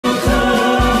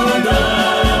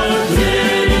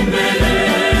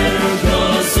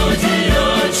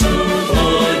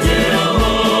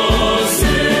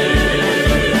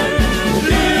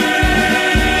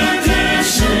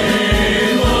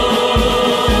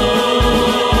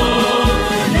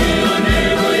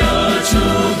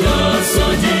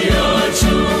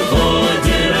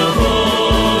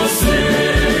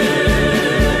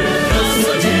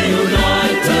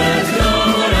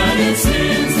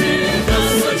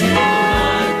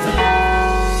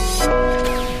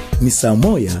ni saa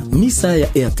moya n'isaha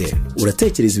ya Airtel.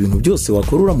 Uratekereza ibintu byose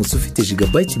wakora uramutse ufite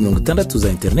gigabyte 60 za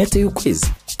internet y'ukwezi.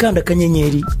 Kanda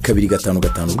akanyenyeri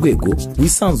 255 urwego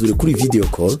wisanzure kuri video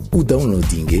call,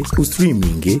 udownloadinge,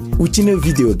 ustreaminge, ukine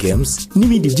video games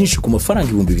n'ibindi byinshi ku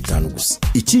mafaranga 5,000 gusa.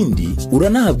 Ikindi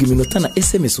uranahabwa iminota na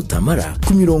SMS utamara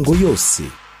ku mirongo yose.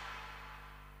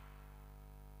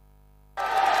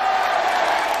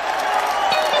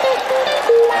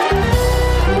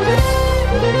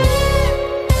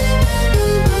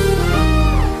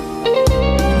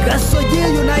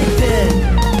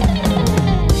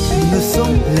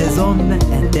 Les hommes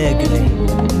intègres.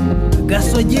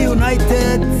 Gasogi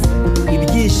United,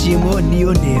 ibyishimo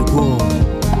niyo ntego.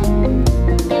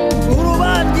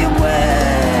 Urubandingwe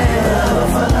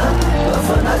bafana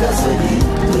Gasogi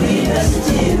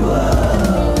turinashyikirwa.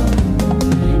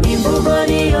 Imvugo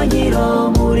niyo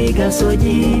ngiro muri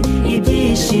Gasogi,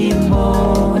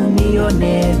 ibyishimo niyo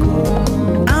ntego.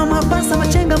 Amapasa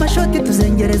amacenga amashoti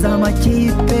tuzengereza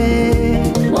amakipe.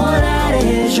 Morale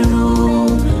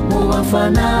hejuru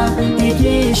wafana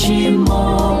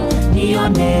ibyishimo niyo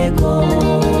ntego.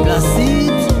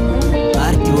 Gasit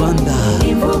Party Rwanda.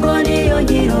 Imvugo niyo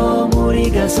ngiro muri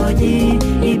Gasogi,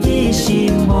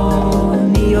 ibyishimo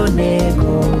niyo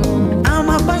ntego.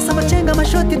 Amapasa amacenga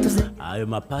amashoti ayo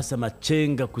mapasa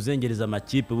amacenga kuzengereza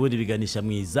amakipe ubundi biganisha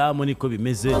mu izamu niko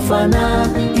bimeze. Wafana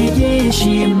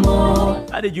ibyishimo.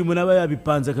 Ari igihe umuntu aba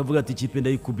yabipanze akavuga ati ikipe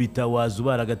ndayikubita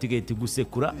wazubara agatigahita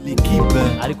gusekura,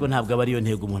 ariko ntabwo aba ariyo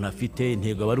ntego umuntu afite.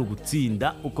 Intego aba ari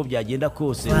ugutsinda uko byagenda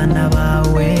kose. Bana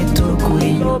bawe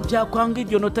turukuriyo byakwanga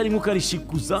iryo nota rimwe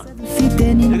ukarishikuza.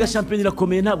 Ega champion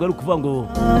irakomeye, ntabwo ari ukuvuga ngo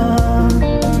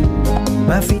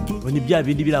bafite ni bya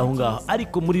bindi biri aho ngaho,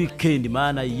 ariko muri weekend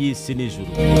mana y'isi n'ijuru.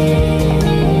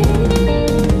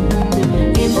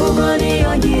 Imvugo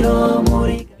niyo ngiro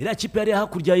muri iriya kipe yari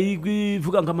hakurya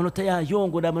ivuga ngo amanota yayo,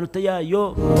 ngo ni amanota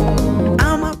yayo.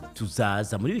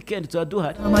 Tuzaza muri weekend tuzaba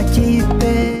duhari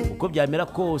amakipe uko byamera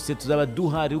kose, tuzaba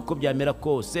duhari uko byamera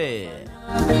kose.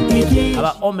 Aba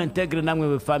homme integre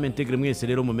namwe femme integre mwese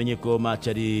rero mumenye ko match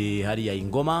ari hariya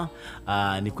Ingoma,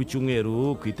 ni ku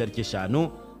cyumweru ku itariki 5.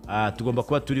 Tugomba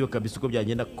kuba turiyo kabisa uko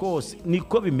byagenda kose,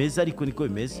 niko bimeze, ariko niko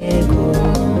bimeze.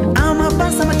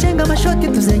 Amapasa amacenga amashoti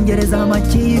tuzengereza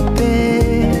amakipe.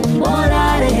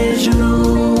 Morale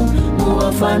hejuru mu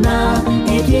bafana,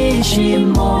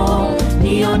 ibyishimo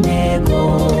niyo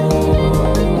ntego.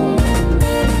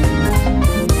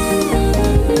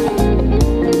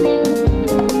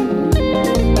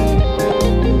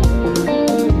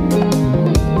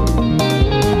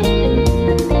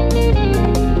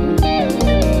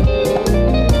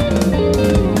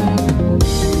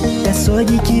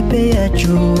 Gasogi ikipe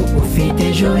yacu ufite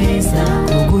ejo heza,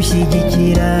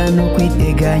 ugushyigikira no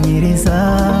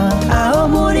kwiteganyiriza. Aho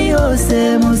muri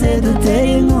hose muze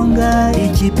dutere inkunga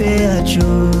ikipe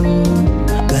yacu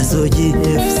Gasogi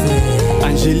FC.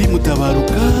 Angeli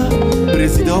Mutabaruka,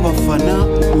 perezida w'abafana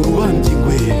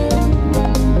urubandingwe.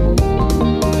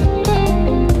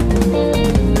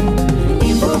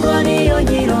 Imvugo niyo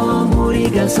ngiro muri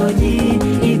Gasogi,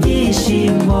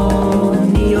 ibyishimo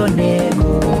niyo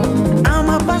ntego.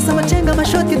 Amapasa amacenga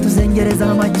amashoti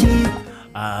tuzengereza amakipe.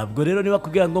 Ubwo rero niba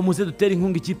kugira ngo muze dutere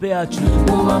inkunga ikipe yacu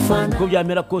uko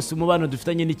byamera kose, umubano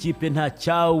dufitanye n'ikipe nta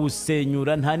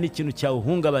cyawusenyura, nta n'ikintu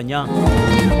cyawuhungabanya.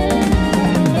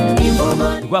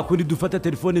 Rwakundi dufata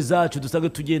telefone zacu dusanzwe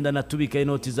tugendana tubika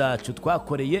inoti zacu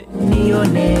twakoreye, niyo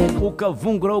ntego.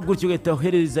 ukavunguraho gutyo ugahita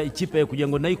uhereza ikipe yawe kugira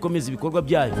ngo nayo ikomeze ibikorwa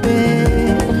byayo.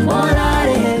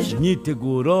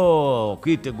 Myiteguro,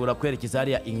 kwitegura kwerekeza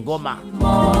hariya Ingoma,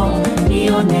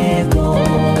 niyo ntego.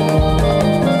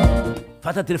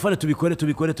 Fata telefone tubikore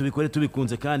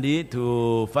tubikunze, kandi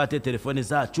tufate telefone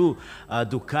zacu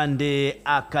dukande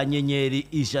akanyenyeri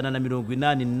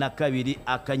 182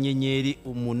 akanyenyeri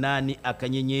 8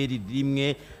 akanyenyeri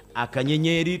 1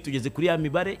 akanyenyeri. Tugeze kuri ya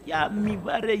mibare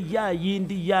ya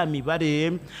yindi ya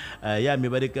mibare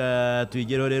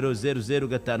tuyigereho rero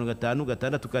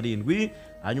 005556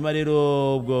 hanyuma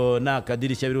rero ubwo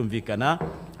nakadirishya birumvikana.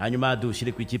 Hanyuma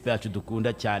dushire ku ikipe yacu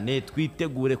dukunda cyane,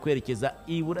 twitegure kwerekeza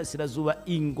iburasirazuba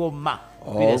Ingoma,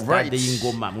 kuri stade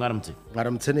y'Ingoma.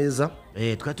 Mwaramutse neza.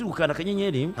 Twari turi gukanda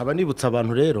akanyenyeri. Aba nibutsa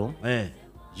abantu rero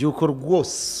yuko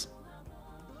rwose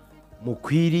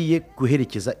mukwiriye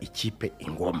guherekeza ikipe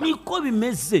Ingoma. Niko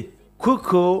bimeze,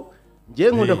 kuko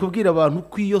ngiye nkunda kubwira abantu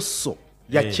ko iyo so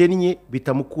yakennye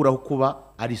bitamukuraho kuba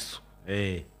ari so.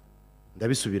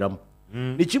 Ndabisubiramo.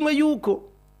 Ni kimwe yuko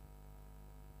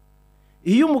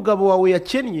iyo umugabo wawe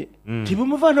yakennye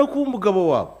ntibimuvanaho kuba umugabo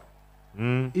wawe.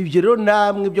 Ibyo rero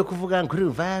namwe byo kuvuga ngo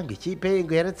uruvanga ikipe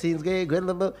ngo yaratsinzwe,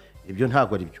 ibyo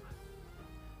ntabwo ari byo.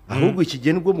 ahubwo iki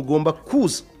gihe nibwo mugomba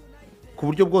kuza ku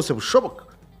buryo bwose bushoboka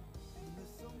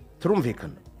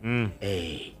turumvikana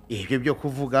ibyo byo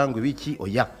kuvuga ngo ibiki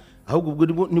oya ahubwo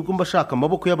ubwo nibwo mba shaka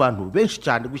amaboko y'abantu benshi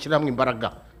cyane gushyira hamwe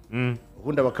imbaraga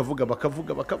ubundi bakavuga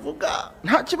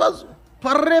nta kibazo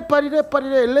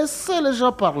parle laissez les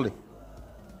gens parler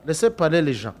laissez parler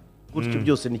les gens gutyo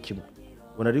byose ni kimwe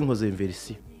ubona ari nkoze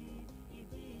inversion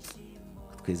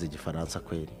twize igifaransa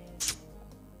kweri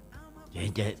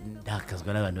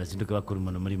ndakazwa n'abantu bazinduka bakora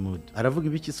umuntu muri mood aravuga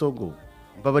ibiki sogo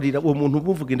mbabarira uwo muntu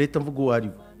ubuvuga ndahita mvuga uwo ari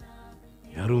we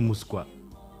yari umuswa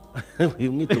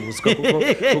mwita umuswa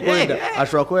kuko wenda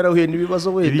ashobora kuba yarahuye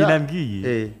n'ibibazo wenda ibi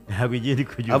nambwiye ntabwo igiye ndi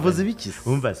kubyumva avuze ibiki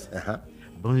umva se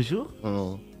bonjour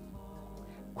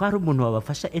ko hari umuntu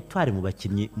wabafasha etwari mu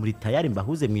bakinnyi muri tayari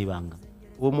mbahuze mu ibanga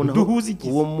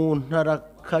uwo muntu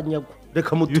arakanyagwa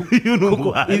reka mutu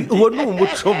uwo ni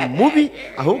umuco mubi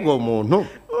ahubwo uwo muntu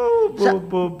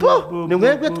ni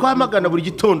mwebwe twamagana buri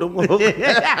gitondo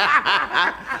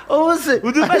ubu se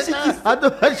udufashe iki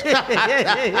adufashe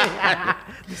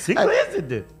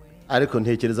ariko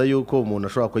ntekereza yuko umuntu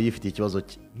ashobora kuba yifitiye ikibazo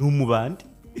cye ni umubandi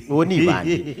uwo ni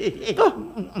ibandi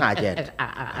ntagenda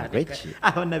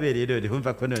aho nabereye none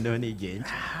wumva ko noneho nigenje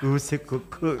ubu se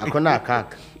koko ako ni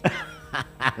akaga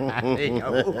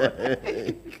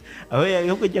aho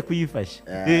ahubwo ujya kuyifasha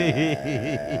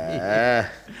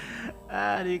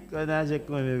ariko naje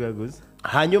kumirwa gusa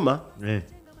hanyuma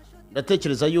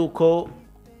ndatekereza yuko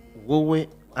wowe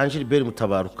Angel Bell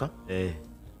Mutabaruka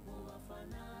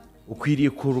ukwiriye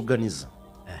kuruganiza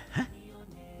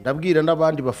ndabwira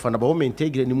n'abandi bafana ba Home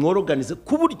Integre ni mworoganize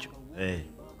ku buryo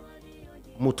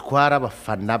mutwara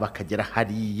abafana bakagera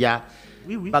hariya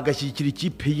bagashyigikira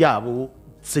ikipe yabo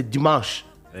c'est dimanche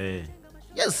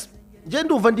yes njye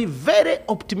ndumva ndi very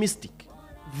optimistic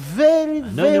very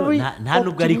nta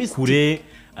nubwo ari kure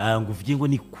ngo uvuge ngo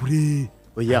ni kure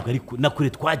na kure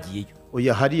twagiyeyo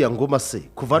oya hariya ngoma se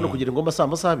kuva hano kugira ngoma saa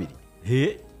masaha abiri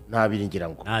ntabiri ngira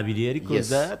ngo ntabiri ariko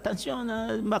za attention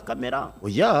na makamera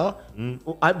oya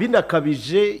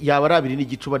binakabije yaba ari abiri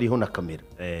n'igice bariho na kamera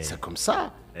c'est comme ça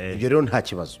ibyo rero nta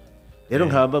kibazo rero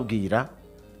nkababwira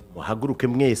muhaguruke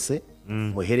mwese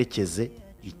muherekeze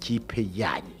ikipe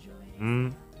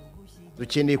yanyu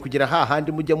dukeneye kugera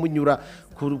hahandi mujya munyura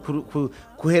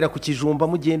kuhera ku kijumba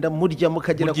mugenda murya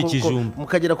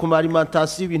mukagera ku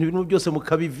alimentation ibintu byose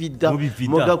mukabivida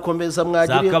mugakomeza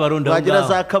mwagera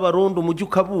za Kabarondo mujye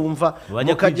ukabumva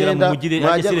mukagenda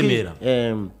mwajya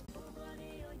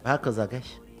bakaza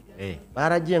gashya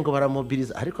baragiye ngo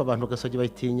baramobiliza ariko abantu gasogi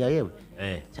bayitinya yewe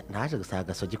naje gusanga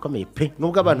gasogi ikomeye pe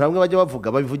nubwo abantu bamwe bajya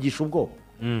bavuga babivugisha ubwo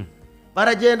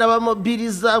baragenda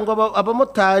bamobiliza ngo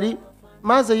abamotari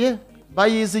maze ye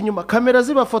bayizi inyuma kamera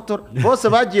zibafotora bose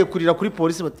bagiye kurira kuri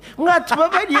polisi bati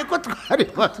mwatubabariye ko twari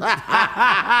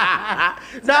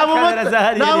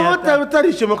nta motari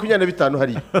utarishyuye 25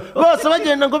 hariya bose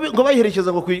bagenda ngo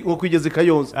bayiherekeza ngo kwigeza i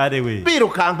Kayonza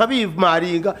birukanka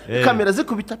bimaringa kamera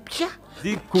zikubita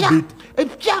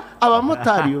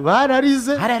abamotari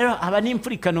bararize rero aba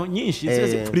n'imfurikano nyinshi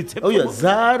zipuritse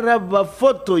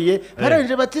zarabafotoye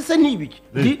baranje bati se nibiki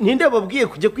ninde babwiye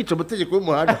kujya kwica amategeko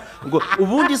y'umuhanda ngo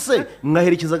ubundi se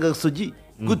mwaherekeza gasogi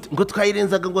ngo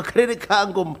twayirenzaga ngo akarere ka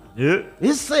Ngoma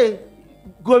ese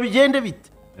ngo bigende bite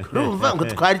urumva ngo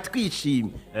twari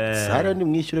twishimye sara ni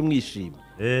mwishyure mwishimye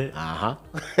aha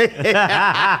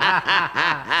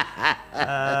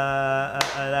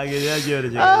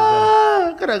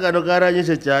karagano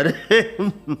karanyishe cyane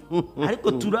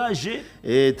ariko turaje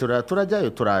turajyayo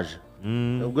turaje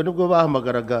ubwo nibwo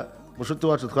bahamagaraga mushuti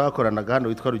wacu twakoranaga hano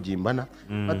witwa Rugimbana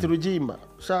ati Rugimba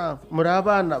sha muri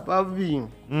abana babi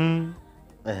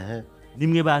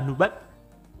nimwe bantu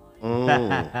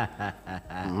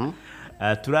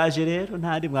turaje rero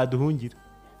ntari mwaduhungira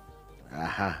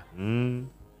aha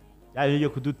yaje yo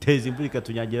kuduteza imvura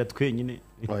ikatunyagira twenyine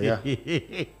oya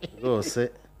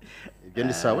rwose ibyo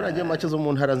ni sawa uragiye make zo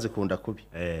mu ntara nzikunda kubi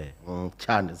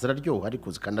cyane ziraryoha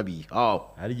ariko zikanabiha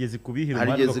harigeze kubihira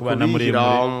umwana kubana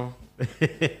muremure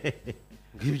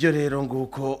ngibyo rero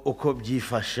nguko uko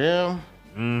byifashe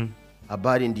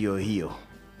habari ndiyo hiyo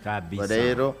kabisa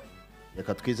rero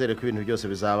reka twizere ko ibintu byose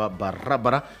bizaba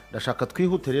barabara ndashaka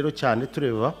twihute rero cyane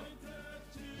tureba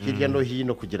hirya no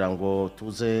hino kugira ngo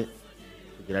tuze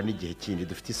kugira n'igihe kindi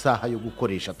dufite isaha yo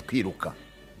gukoresha twiruka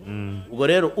ubwo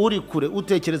rero uri kure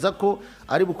utekereza ko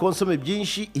ari bukonsome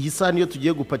byinshi iyi saha niyo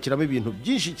tugiye gupakiramo ibintu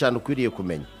byinshi cyane ukwiriye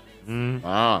kumenya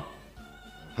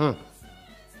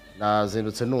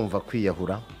nazindutse numva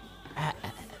kwiyahura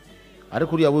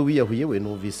ariko uriya we wiyahuye we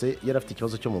numvise yarafite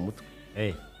ikibazo cyo mu mutwe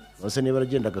nose niba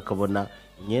aragendaga akabona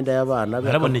imyenda y'abana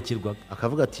yarabonekerwaga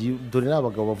akavuga ati dore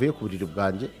n'abagabo bavuye ku buriri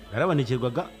bwanjye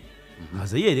yarabonekerwaga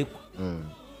haza yerekwa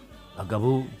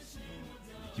abagabo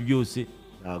ibyo byose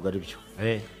ntabwo ari byo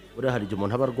buriya hari igihe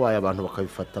umuntu aba arwaye abantu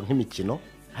bakabifata nk'imikino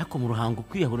ariko mu ruhango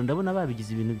kwiyahura ndabona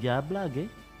babigize ibintu bya blage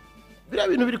biriya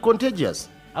bintu biri contagious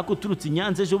ariko turutse i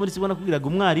Nyanza ejo muri sibona kubwiraga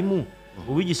umwarimu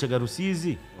ubigishaga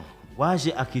Rusizi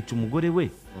waje akica umugore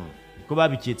we ko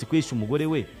babiketse kwesha umugore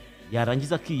we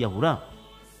yarangiza akiyahura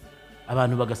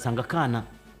abantu bagasanga akana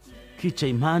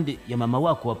kicaye impande ya mama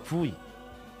wako wapfuye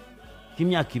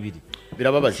k'imyaka 2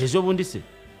 birababaje ejo bundi se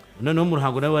noneho mu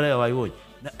ruhango nawe warayibonye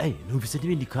numvise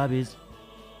n'ibindi Kabeza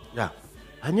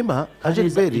hanyuma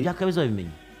Ajeberi ibya Kabeza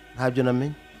babimenye ntabyo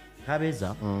namenye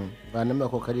Kabeza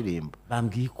banamenya ko karirimba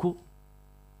bambwiye ko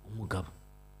umugabo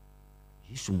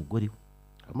yishe umugore we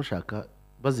amushaka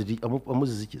baziri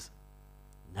amuzize ikiza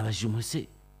nabajije umuse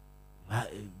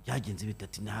byagenze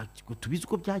bitati ntabwo tubizi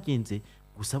uko byagenze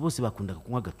gusa bose bakundaga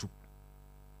kunywa agacupa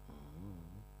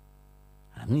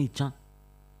aramwica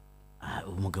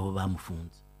umugabo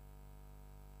bamufunze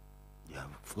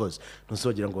of course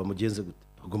ntusogira ngo bamugenze gute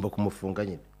bagomba kumufunga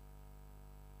nyine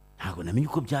ntabwo namenye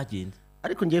uko byagenze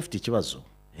ariko ngiye mfite ikibazo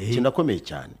kinakomeye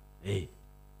cyane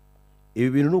ibi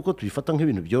bintu nuko tubifata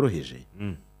nk'ibintu byoroheje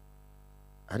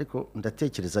ariko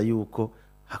ndatekereza yuko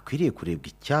hakwiriye kurebwa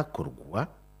icyakorwa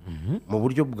mu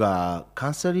buryo bwa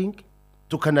counseling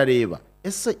tukanareba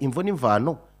ese imvo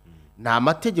n'imvano ni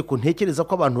amategeko ntekereza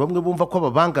ko abantu bamwe bumva ko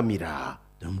babangamira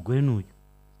umugore n'uyu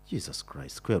Jesus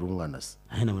Christ ko yari umwana se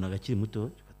nabonaga akiri muto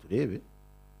reka turebe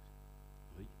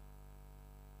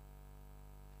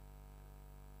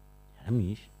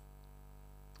yaramwishe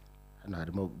hano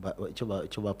harimo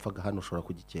icyo bapfaga hano ushobora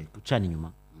kugikeka gucana inyuma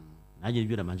nanjye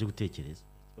ibyo namanje gutekereza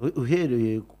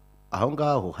uhereye aho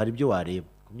ngaho hari ibyo wareba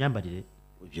ku myambarire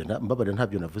ibyo mbabarira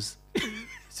ntabyo navuze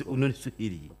unone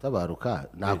suhiriye tabaruka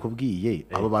nakubwiye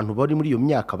abo bantu bari muri iyo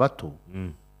myaka bato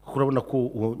kuko urabona ko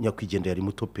nyakwigendera yari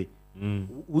muto pe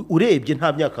urebye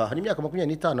nta myaka hari imyaka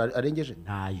 25 arengeje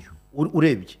ntayo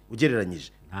urebye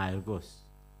ugereranyije ntayo rwose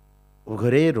ubwo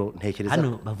rero ntekereza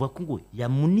hano bavuga ko ngo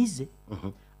yamunize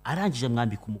arangije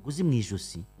amwambika umugozi mu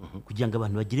ijosi kugira ngo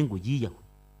abantu bagire ngo yiyaho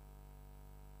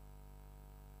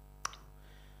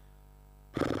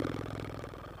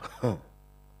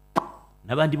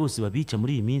n'abandi bose babica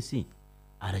muri iyi minsi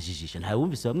arajijisha ntawe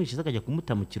wumvise bamwishiza akajya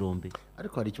kumuta mu kirombe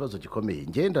ariko hari ikibazo gikomeye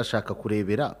ngenda ndashaka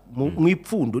kurebera mu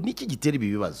ipfundo niki gitera ibi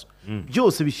bibazo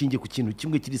byose bishingiye ku kintu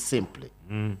kimwe kiri simple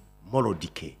moral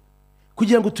decay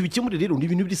kugira ngo tubikemure rero ni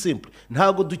ibintu biri simple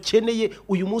ntago dukeneye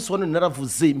uyu munsi wano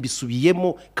naravuze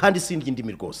mbisubiyemo kandi sindi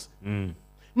indimi rwose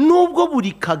nubwo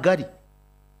buri kagari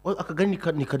akagari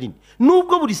ni kanini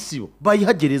nubwo buri sibo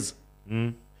bayihagereza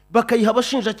bakayiha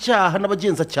abashinjacyaha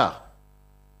n'abagenzacyaha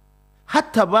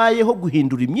hatabayeho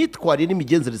guhindura imyitwarire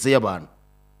n'imigenzereze y'abantu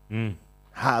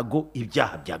ntago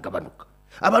ibyaha byagabanuka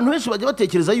abantu benshi bajya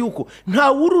batekereza yuko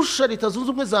nta urusha leta zunze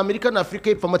ubumwe za Amerika na Afurika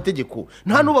y'Epfo amategeko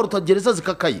nta n'ubaruta gereza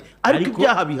zikakaye ariko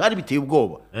ibyaha bihari biteye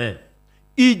ubwoba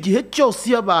igihe cyose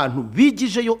y'abantu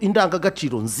bigijeyo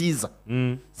indangagaciro nziza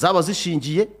zaba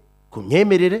zishingiye ku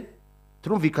myemerere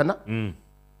turumvikana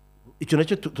icyo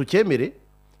nacyo tukemere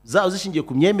zaba zishingiye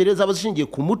ku myemerere zaba zishingiye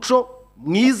ku muco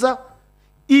mwiza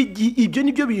ibyo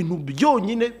nibyo bintu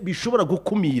byonyine bishobora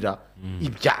gukumira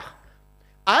ibyaha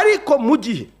ariko mu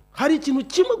gihe hari ikintu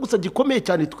kimwe gusa gikomeye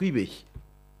cyane twibeshye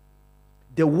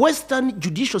the western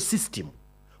judicial system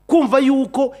kumva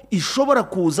yuko ishobora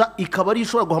kuza ikaba ari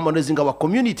ishobora guhamanizinga aba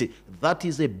community that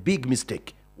is a big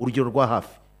mistake urugero rwa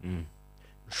hafi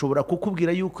nshobora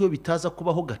kukubwira yuko iyo bitaza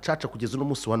kubaho gacaca kugeza uno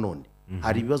munsi wa none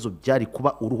hari ibibazo byari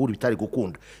kuba uruhuri bitari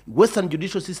gukunda western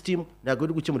judicial system ntabwo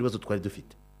iri gukemura ibibazo twari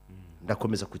dufite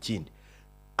ndakomeza ku kindi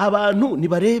abantu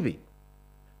nibarebe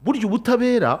buryo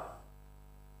ubutabera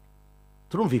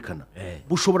turumvikana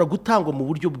bushobora gutangwa mu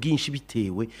buryo bwinshi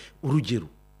bitewe urugero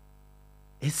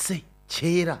ese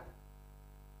kera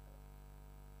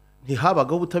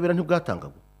ntihabagaho ubutabera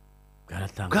ntibwatangagwa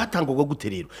bwatangwaga gute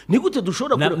rero ni gute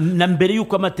dushobora na mbere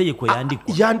y'uko amategeko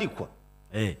yandikwa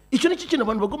icyo ni cyo kintu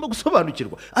abantu bagomba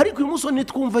gusobanukirwa ariko uyu munsi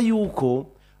nitwumva yuko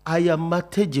aya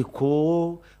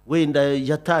mategeko wenda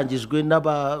yatangijwe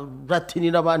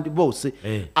n'abaratini n'abandi bose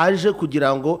aje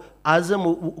kugira ngo aze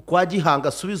kwa Gihanga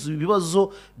asubize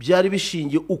ibibazo byari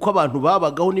bishingiye uko abantu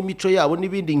babagaho n'imico yabo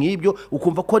n'ibindi nk'ibyo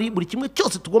ukumva ko ari buri kimwe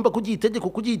cyose tugomba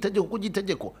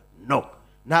kugitegeko no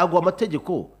ntabwo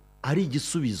amategeko ari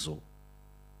igisubizo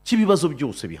cy'ibibazo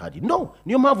byose bihari no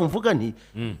niyo mpamvu mvuga nti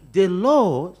the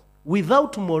law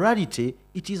without morality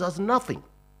it is as nothing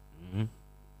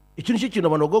icyo nicyo kintu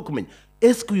abantu bagomba kumenya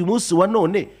ese uyu munsi wa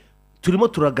none turimo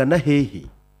turagana hehe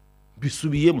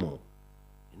bisubiyemo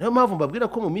niyo mpamvu mbabwira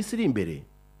ko mu minsi iri imbere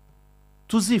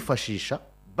tuzifashisha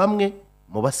bamwe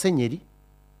mu basenyeri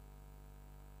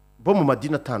bo mu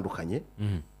madini atandukanye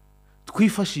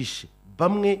twifashishe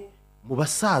bamwe mu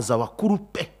basaza bakuru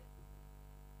pe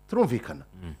turumvikana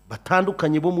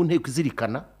batandukanye bo mu nteko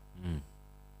izirikana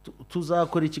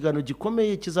tuzakora ikiganiro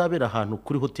gikomeye kizabera ahantu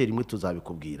kuri hoteli imwe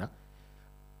tuzabikubwira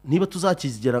niba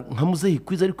tuzakizigera nka muzehe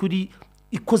kwiza ariko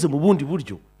ikoze mu bundi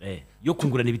buryo yo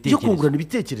kungurana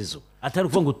ibitekerezo atari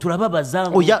uvuga ngo turababaza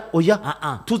oya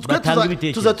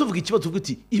tuzatuvuga ikibazo tuvuga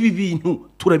uti ibi bintu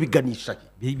turabiganisha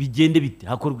bigende bite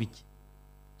hakorwa iki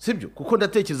sibyo kuko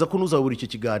ndatekereza ko nuzabura icyo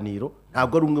kiganiro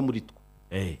ntabwo ari umwe muri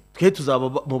twe tuzaba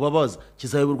mu babaza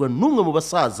kizayoborwa n'umwe mu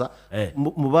basaza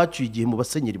mu bacyuye igihe mu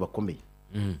basenyeri bakomeye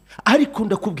ariko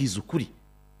ndakubwiza ukuri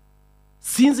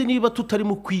sinzi niba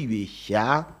tutarimo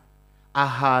kwibeshya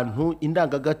ahantu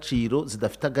indangagaciro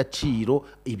zidafite agaciro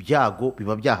ibyago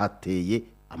biba byahateye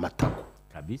amatako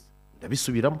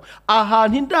ndabisubiramo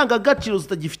ahantu indangagaciro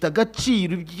zitagifite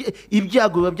agaciro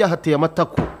ibyago biba byahateye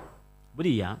amatako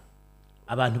buriya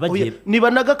abantu bagiye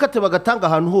niba nagakate bagatanga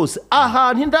ahantu hose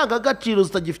ahantu indangagaciro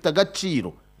zitagifite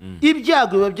agaciro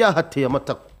ibyago biba byahateye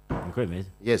amatako niko bimeze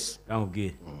yes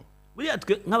kamubwire buriya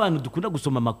twe nk'abantu dukunda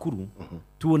gusoma amakuru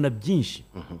tubona byinshi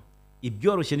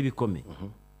ibyoroshye n'ibikomeye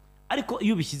ariko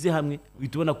iyo ubishyize hamwe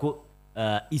uhita ubona ko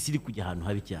isi iri kujya ahantu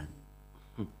habi cyane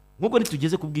nk'ubwo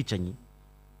ntitugeze ku bwicanyi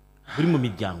buri mu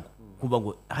miryango kumva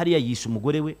ngo hariya yishe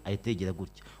umugore we ahita yegera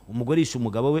gutya umugore yishe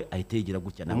umugabo we ahita yegera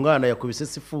gutya umwana yakubise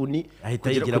sifuni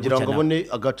kugira ngo abone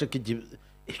agace k'ibyo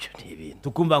ni ibintu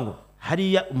tukumva ngo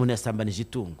hariya umuntu yasambanije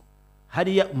itungo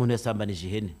hariya umuntu yasambanije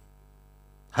ihene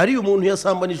hariya umuntu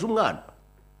yasambanije umwana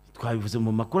twabivuze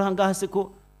mu makuru ahangaha se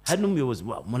ko hari n'umuyobozi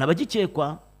umuntu aba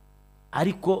agikekwa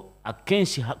ariko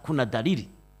akenshi kuna dariri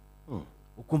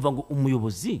ukumva ngo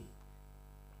umuyobozi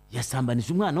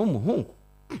yasambanije umwana w'umuhungu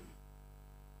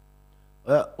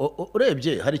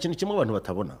urebye hari ikintu kimwe abantu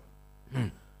batabona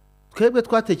twebwe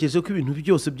twatekereje ko ibintu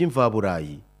byose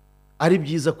by'imvaburayi ari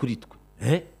byiza kuri twe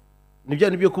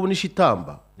nibyo kubonisha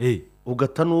itamba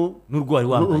ugata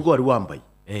n'urwari wambaye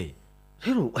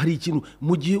rero hari ikintu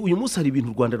mu gihe uyu munsi hari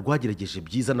ibintu u Rwanda rwagerageje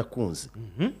byiza nakunze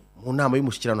mu nama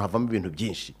y'umushyikirano havamo ibintu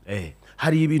byinshi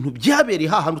hari ibintu byabereye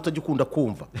hahandi utajya ukunda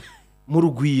kumva mu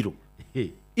rugwiro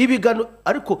ibigano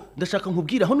ariko ndashaka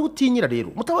nkubwira aho n'utinyira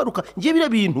rero mutabaruka ngiye biriya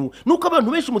bintu nuko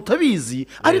abantu benshi mutabizi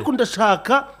ariko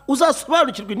ndashaka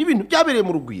uzasobanukirwe n'ibintu byabereye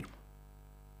mu rugwiro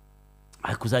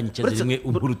ariko uzanyikeza rimwe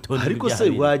urutonde ariko se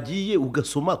wagiye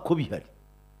ugasoma ko bihari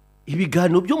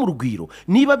ibiganiro byo mu rugwiro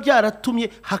niba byaratumye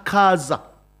hakaza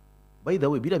by the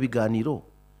way biriya biganiro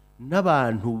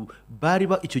n'abantu bari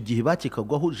icyo gihe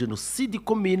bakekagwaho jenoside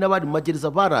ikomeye n'abari mu magereza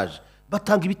baraje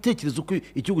batanga ibitekerezo ko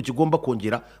igihugu kigomba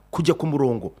kongera kujya ku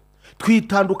murongo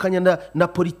twitandukanya na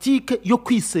politike yo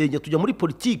kwisenya tujya muri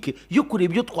politike yo kureba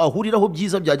ibyo twahuriraho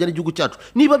byiza byajyana igihugu cyacu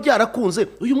niba byarakunze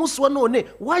uyu munsi wa none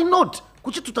why not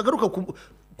kuki tutagaruka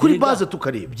kuri base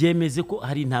tukareba byemeze ko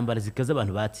hari intambara zikaza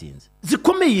abantu batsinze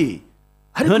zikomeye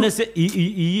none se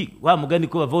iyi wa mugani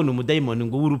ko bavona umudayimoni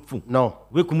ngo w'urupfu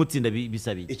we kumutsinda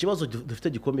bisabiye ikibazo dufite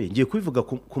gikomeye ngiye kubivuga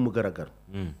ku mugaragaro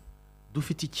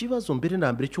dufite ikibazo mbere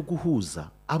na mbere cyo guhuza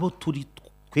abo turi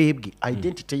twebwe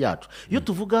identity yacu iyo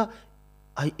tuvuga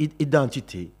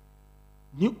identity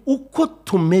ni uko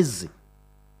tumeze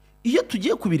iyo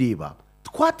tugiye kubireba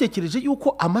twatekereje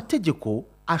yuko amategeko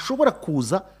ashobora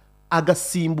kuza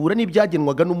agasimbura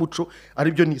n'ibyagenwaga n'umuco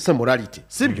aribyo ni morality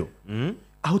sibyo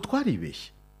aho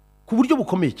twaribeshye ku buryo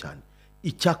bukomeye cyane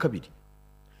icya kabiri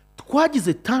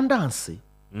twagize tendance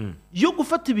yo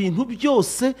gufata ibintu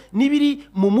byose n'ibiri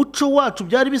mu muco wacu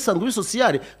byari bisanzwe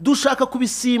bisosiyale dushaka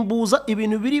kubisimbuza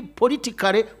ibintu biri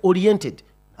politically oriented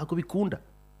ntabwo bikunda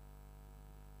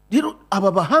rero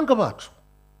aba bahanga bacu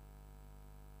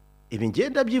ibi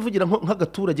ngenda byivugira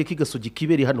nk'agaturage k'igasogi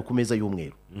kibereye hano ku meza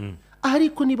y'umweru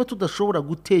ariko niba tudashobora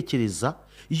gutekereza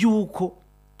yuko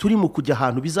turi mu kujya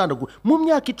ahantu bizanagura mu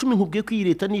myaka 10 nkubwiye ko iyi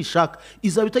leta nishaka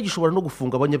izaba itagishobora no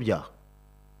gufunga abanyabyaha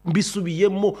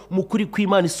mbisubiyemo mu kuri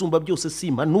kw'Imana isumba byose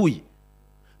simpanuye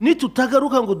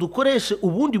nitutagaruka ngo dukoreshe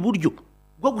ubundi buryo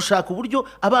bwo gushaka uburyo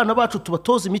abana bacu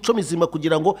tubatoza imico mizima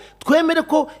kugira ngo twemere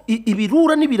ko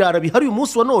ibirura n'ibirara bihari uyu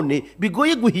munsi wa none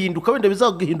bigoye guhinduka wenda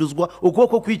bizagihinduzwa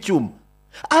ukuboko kw'icyuma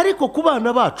ariko ku bana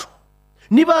bacu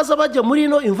nibaza bajya muri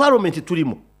ino environment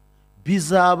turimo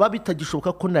bizaba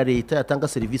bitagishoboka ko na leta yatanga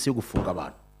serivisi yo gufunga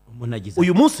abantu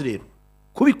uyu munsi rero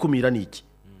kubikumira ni iki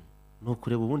no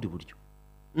kureba ubundi buryo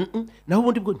naho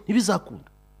ubundi bwo ntibizakunda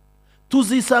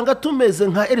tuzisanga tumeze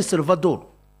nka El Salvador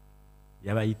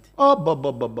yabayite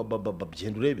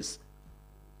byenda urebese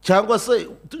cyangwa se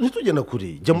ntitugenda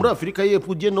kure jya muri Afurika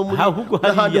y'Epfo ujye no muri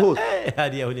n'ahandi hose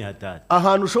hariya ho ni hatari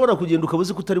ahantu ushobora kugenda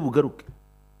ukabuze ko utari bugaruke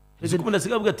uzi ko umuntu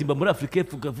asigaye avuga ati mba muri Afurika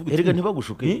y'Epfo ukavuga erega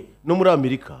ntibagushuke no muri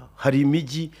Amerika hari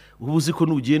imijyi uba uzi ko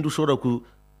nugenda ushobora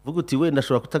kuvuga uti wenda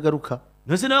ashobora kutagaruka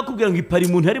ntose nawe akubwira ngo ipari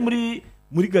umuntu ari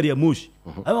muri gari ya mushi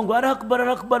aba ngo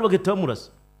arakubara bagahita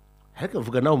bamurasa ariko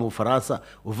avuga nawe mu Bufaransa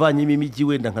uvanyemo imijyi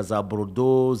wenda nka za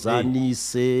Bordeaux za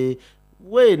Nice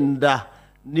wenda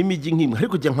n'imijyi nk'imwe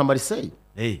ariko ujya nka Marseille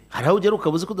hari aho ugera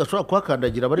ukabuze ko udashobora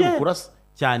kuhakandagira bari bukurasa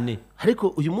cyane ariko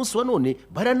uyu munsi wa none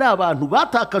bara n'abantu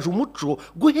batakaje umuco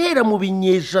guhera mu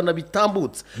binyejana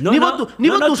bitambutse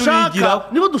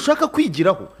niba dushaka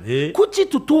kwigiraho kuki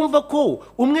tutumva ko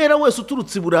umwera wese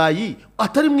uturutse i Burayi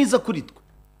atari mwiza kuri twe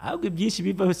ahubwo ibyinshi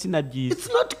bivaho sinabyiza it's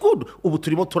not good ubu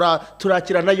turimo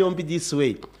turakirana yombi this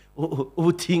way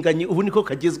ubutinganyi ubu niko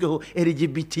kagezweho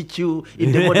LGBTQ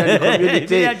in the modern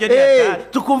community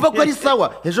tukumva ko ari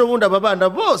sawa ejo bundi aba bana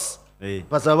bose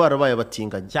bazaba barabaye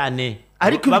abatinganyi cyane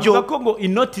ariko bavuga ko ngo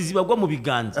inoti zibagwa mu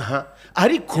biganza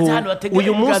ariko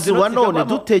uyu munsi wa none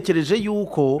dutekereje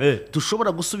yuko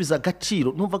dushobora gusubiza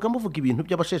agaciro numvaga muvuga ibintu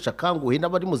by'abashesha kanguhe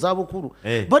n'abari mu zabukuru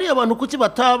bari abantu kuki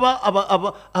bataba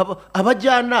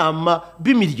abajyanama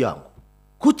b'imiryango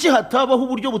kuki hatabaho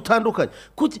uburyo butandukanye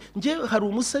kuki nge hari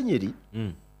umusenyeri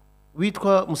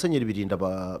witwa musenyeri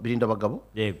birinda abagabo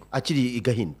akiri i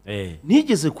Gahini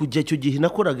nigeze kujya icyo gihe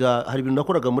nakoraga hari ibintu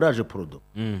nakoraga muri aje porodo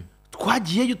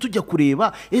twagiyeyo tujya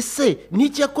kureba ese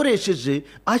n'iki yakoresheje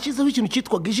ashyizeho ikintu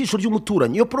cyitwaga ijisho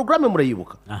ry'umuturanyi iyo porogaramu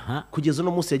murayibuka kugeza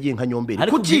uno munsi yagiye nka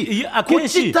Nyomberi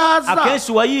kuki itaza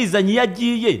akenshi uwayizanye iyo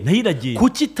agiye nayo iragiye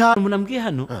kuki itaza umuntu ambwiye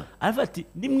hano aravuga ati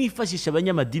nimwifashisha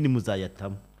abanyamadini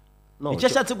muzayatamo icyo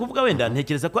ashatse kuvuga wenda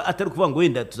ntekereza ko atari ukuvuga ngo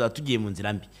wenda tuzaba tugiye mu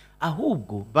nzira mbi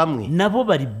ahubwo bamwe nabo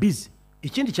bari busy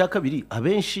ikindi cya kabiri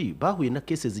abenshi bahuye na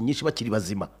cases nyinshi bakiri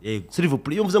bazima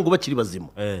silivupure iyo mvuze ngo bakiri bazima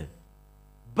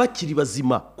bakiri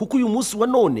bazima kuko uyu munsi wa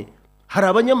none hari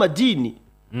abanyamadini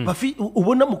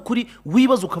ubona mukuri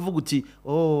wibaza ukavuga uti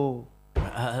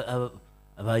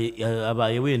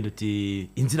abaye wenda uti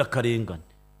inzirakarengane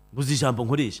buzi ijambo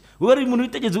nkoresha wowe ari umuntu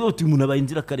witegeze uti umuntu abaye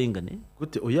inzirakarengane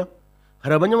gute oya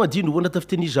hari abanyamadini ubona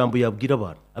adafite n'ijambo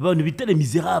yabwira abantu bitare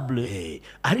miserable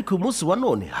ariko uyu munsi wa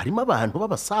none harimo abantu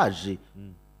b'abasaje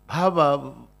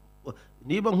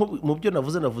niba mu byo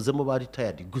navuzemo bari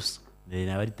tired gusa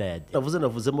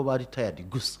navuzemo bari tired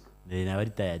gusa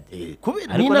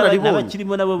kubera n'inararibonye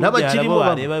n'abakirimo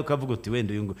bareba ukavuga uti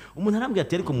wenda uyu ngo umuntu arambwira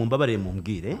ati ariko mumbabarire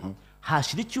mumbwire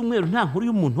hashira icyumweru nta nkuru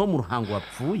y'umuntu wo mu ruhango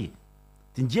wapfuye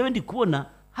njyewe ndi kubona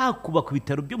hakuba ku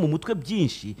bitaro byo mu mutwe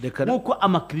byinshi nkuko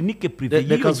amaklinike prive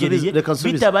yiyongereye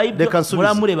bitabaye ibyo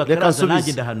muramureba karaza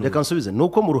nanjye ndahanura reka nsubize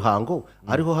nuko mu ruhango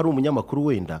ariho hari umunyamakuru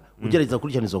wenda ugerageza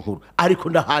kurikirana izo nkuru ariko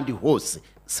n'ahandi hose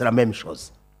c'est la même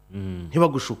chose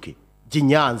ntibagushuke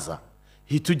Nyanza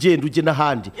hita ugenda ujye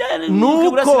n'ahandi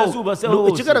nuko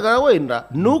ikigaragara wenda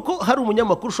nuko hari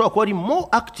umunyamakuru ushobora kuba ari more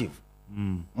active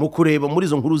mu kureba muri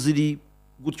izo nkuru ziri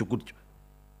gutyo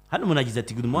hano umuntu agize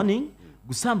ati good morning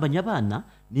gusambanya abana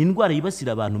ni indwara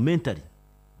yibasira abantu mentally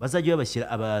bazajya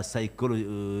babashyira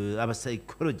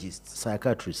psychologists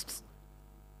psychiatrists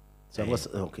cyangwa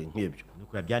nk'ibyo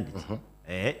nuko yabyanditse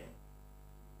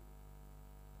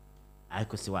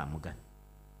ariko si wa mugani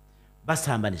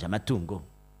basambanije amatungo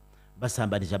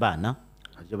basambanije abana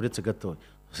harya buretse gatoya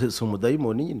si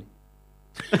umudayimoni nyine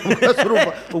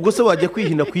ubwo se wajya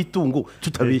kwihina ku itungo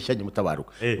tutabeshyanye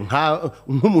mutabaruka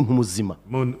nk'umuntu muzima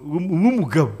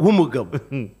w'umugabo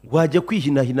wajya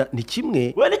kwihinahina ni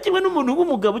kimwe n'umuntu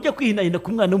w'umugabo ujya kwihinahina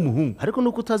ku mwana w'umuhungu ariko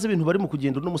nuko utazi ibintu bari mu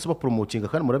kugenda uno munsi baporomotinga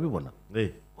kandi murabibona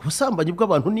ubusambanyi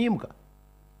bw'abantu n'imbwa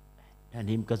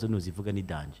n'imbwa zo nuzivuga ni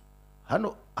danje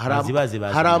hano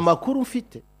hari amakuru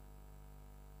mfite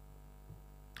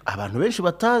abantu benshi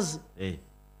batazi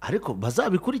ariko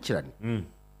bazabikurikirane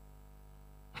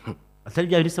atari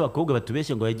bya birisa abakobwa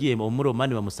batubeshye ngo yagiye mu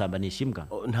romani bamusambanisha imbwa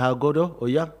ntago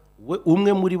oya we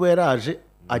umwe muri bo yaraje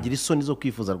agira isoni zo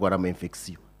kwifuza rwara ama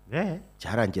infection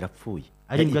cyarangira apfuye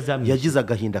yagize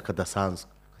agahinda kadasanzwe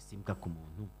kasimbwa ku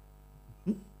muntu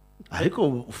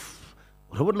ariko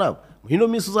urabona hino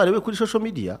minsi uzarebe kuri social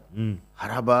media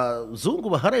hari abazungu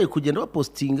baharaye kugenda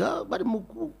bapostinga bari mu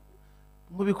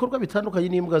bikorwa bitandukanye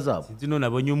n'imbwa zabo sinzi none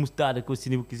abonye umustar ko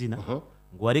sinibuka izina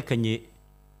ngo warekanye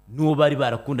n'uwo bari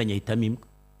barakundanye ahitamo imbwa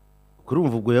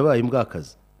kurumva ubwo yabaye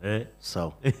imbwakazi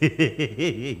sawa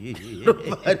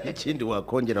hari ikindi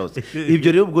wakongera hose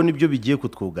ibyo rero ubwo nibyo bigiye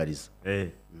kutwugariza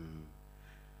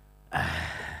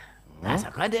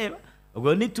nasa kandeba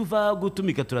ubwo nituva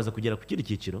gutumika turaza kugera ku kindi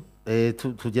cyiciro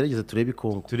tugerageze turebe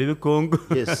Kongo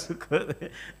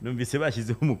numvise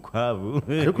bashyizeho umukwabu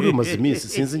ariko uri umaze iminsi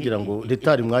sinzi ngira ngo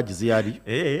letari mwagize iyo ariyo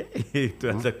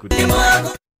turaza kureba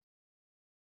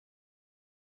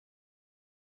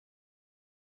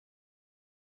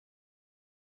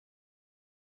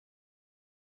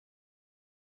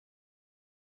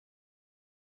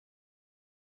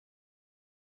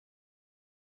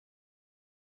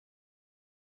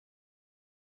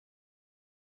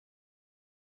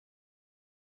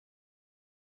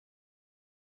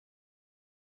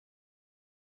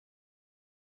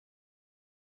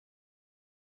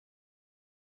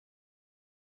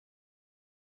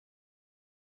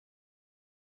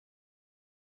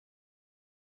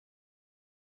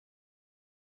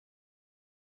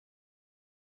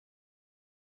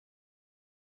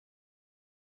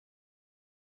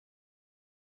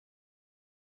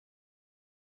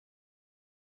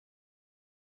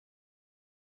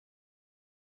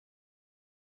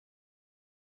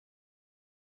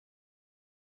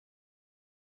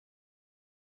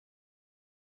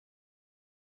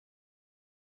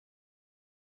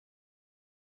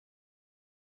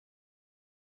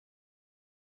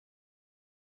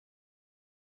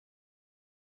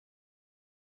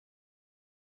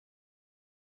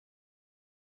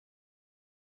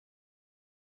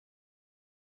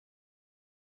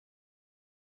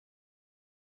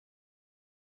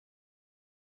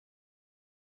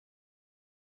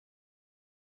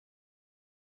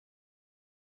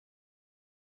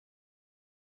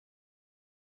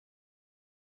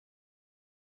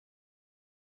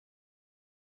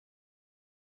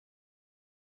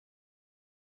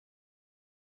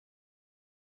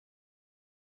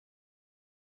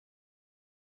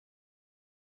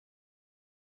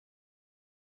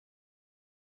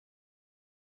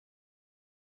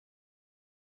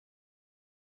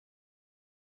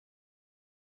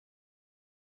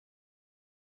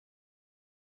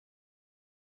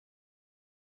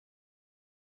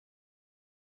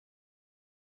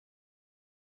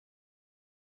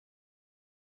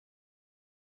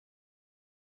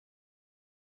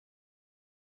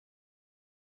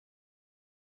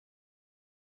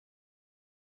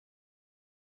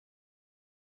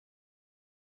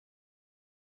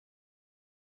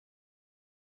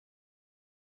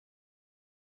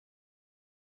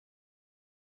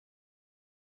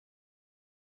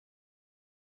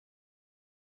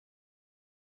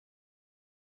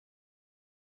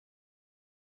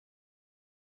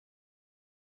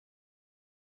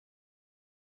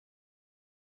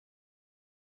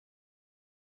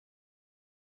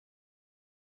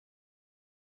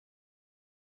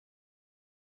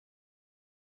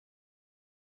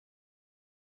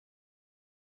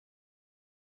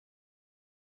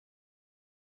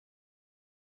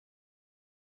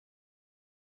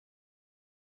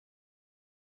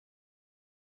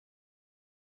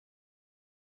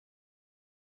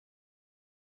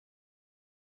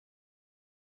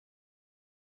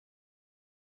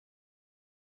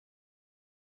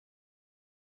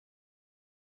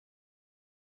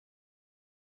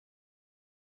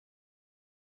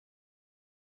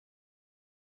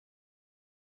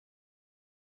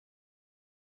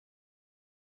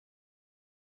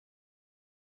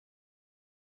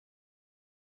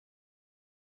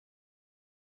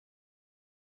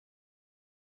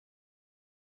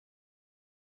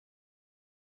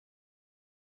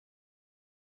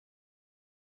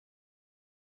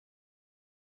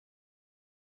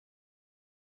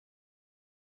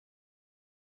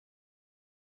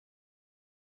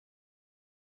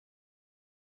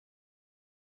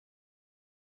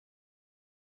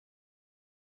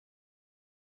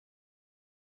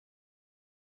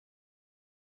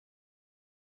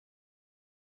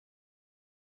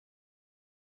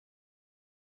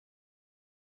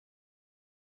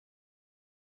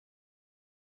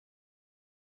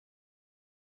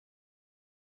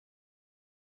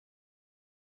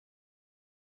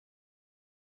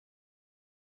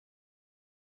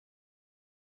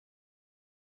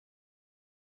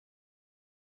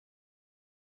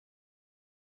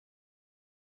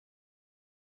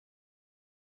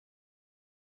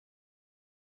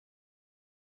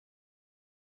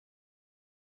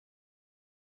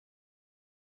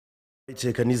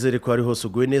Reka nizere ko ari hose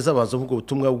uguwe neza baza nk'ubwo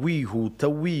butumwa wihuta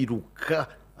wiruka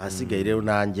ahasigaye rero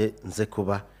nanjye nze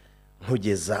kuba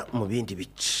nkugeza mu bindi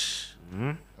bice.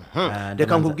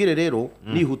 Reka nkubwire rero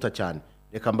nihuta cyane,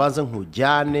 reka mbanze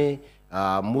nkujyane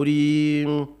muri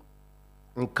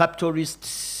Capitalist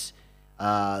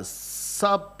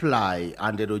Supply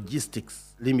and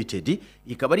Logistics Limited,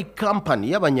 ikaba ari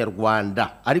company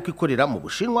y'abanyarwanda ariko ikorera mu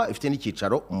Bushinwa, ifite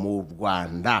n'icyicaro mu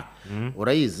Rwanda.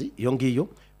 Urayizi iyo ngiyo,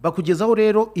 bakugezaho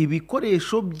rero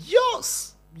ibikoresho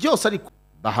byose ariko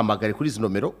bahamagare kuri izi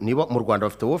nomero. Niba mu Rwanda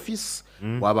bafite office,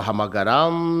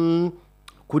 wabahamagara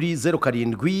kuri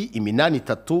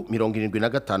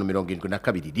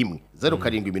 0783757571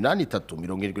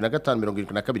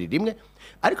 0783757571.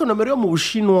 Ariko nomero yo mu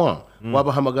Bushinwa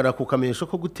wabahamagara ku kamenyesho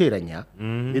ko guteranya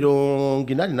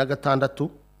 86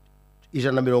 133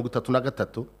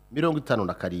 57 14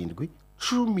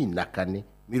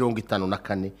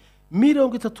 54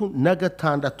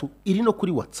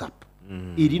 36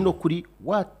 iri no kuri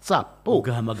WhatsApp.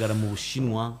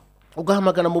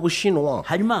 ugahamagara mu Bushinwa.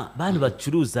 Hanyuma bantu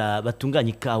bacuruza batunganya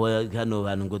ikawa hano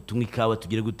bantu ngo tunywe ikawa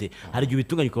tugire gute, hari igihe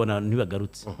bitunganya ukabona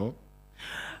ntibagarutse.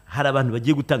 Hari abantu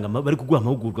bagiye gutanga bari kuguha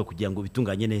amahugurwa kugira ngo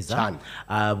bitunganye neza.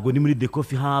 Ubwo ni muri The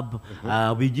Coffee Hub,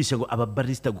 bigisha ngo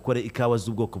ababarista gukora ikawa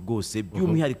z'ubwoko bwose,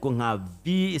 by'umwihariko nka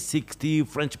V60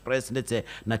 French Press ndetse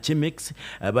na Chemex.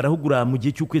 Barahugura mu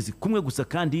gihe cy'ukwezi kumwe gusa,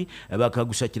 kandi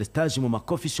bakagushakira stage mu ma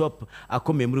coffee shop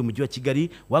akomeye muri mujyi wa Kigali.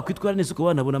 Wakwitwara neza uko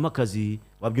wanabonamo akazi,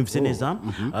 wabyumvise neza.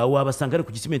 Wabasanga ari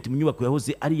ku Gisimenti mu nyubako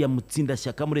yahoze ari ya Mutsinda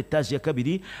Shyaka muri etage ya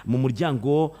 2 mu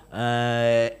muryango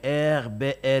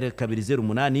RBR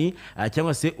 208,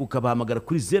 cyangwa se ukabahamagara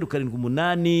kuri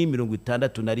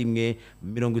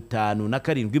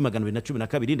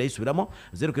 0788157212. Ndayisubiramo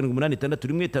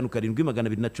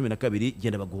 0788157212.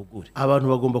 Genda baguhugure. Abantu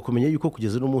bagomba kumenya yuko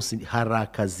kugeza no munsi hari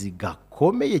akazi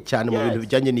gakomeye cyane mu bintu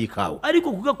bijyanye n'ikawa,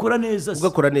 ariko kugakora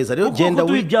neza rero genda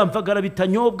wibyamvagara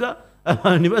bitanyobwa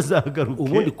abantu bazagaruke.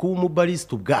 Ubundi kuba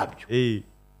umubarista ubwabyo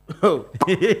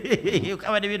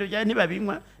ukabana ibintu byawe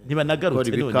ntibabinywa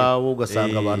ntibanagarutse none ikawa,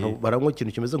 ugasanga abantu baranywa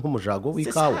ikintu kimeze nk'umujago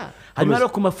w'ikawa. Hanyuma rero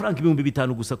ku mafaranga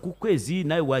 5,000 gusa ku kwezi,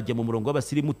 nawe wajya mu murongo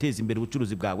w'abasirimu uteza imbere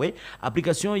ubucuruzi bwawe.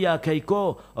 Application ya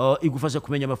Kaiko igufasha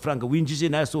kumenya amafaranga winjije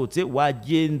n'ayasohotse,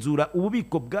 wagenzura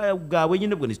ububiko bwawe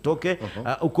nyine bwo ni stock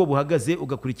uko buhagaze,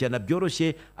 ugakurikirana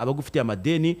byoroshye abagufitiye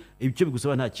amadeni. Ibyo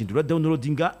bigusaba nta kintu, ura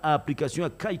downloadinga application ya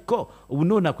Kaiko ubu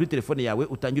none kuri telefone yawe,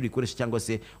 utangira uyikoresha cyangwa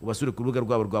se ubasure ku rubuga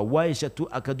rwabo rwa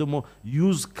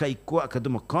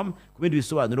y3.usekaiko.com. ku bindi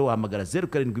bisobanuro wahamagara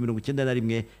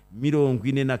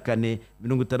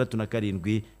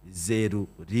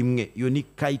 0791446701. iyo ni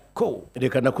Kaiko.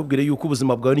 Reka nakubwire yuko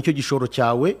ubuzima bwawe nicyo gishoro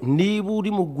cyawe. Niba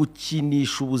uri mu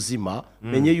gukinisha ubuzima,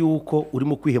 menye yuko uri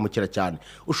mu kwihemukira cyane.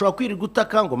 Ushobora kwirirwa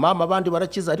utaka ngo mama abandi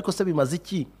barakiza, ariko se bimaze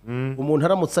iki? Umuntu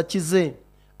aramutse akize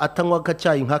atanywa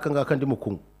agacyayi nk'aka ngaka ndi mu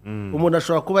kunywa. Umuntu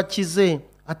ashobora kuba akize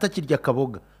atakirya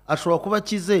akaboga, ashobora kuba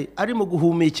akize ari mu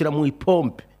guhumekera mu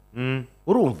ipompe.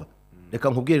 Urumva? Reka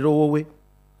nkubwire rero wowe,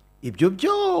 ibyo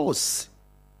byose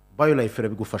BioLife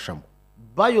irabigufashamo.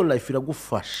 BioLife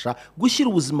iragufasha gushyira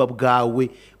ubuzima bwawe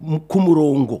ku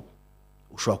murongo.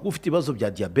 Ushobora kuba ufite ibibazo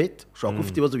bya diabete, ushobora kuba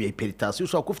ufite ibibazo bya hypertension,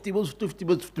 ushobora kuba ufite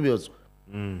ibibazo.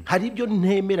 Hari ibyo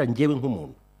ntemera ngewe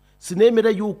nk'umuntu. Sinemera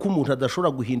yuko umuntu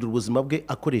adashobora guhindura ubuzima bwe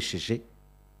akoresheje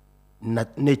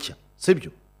nature.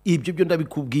 Sibyo? Ibyo byo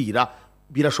ndabikubwira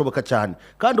birashoboka cyane.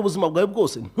 Kandi ubuzima bwawe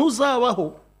bwose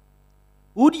ntuzabaho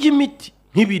urya imiti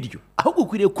nk'ibiryo, ahubwo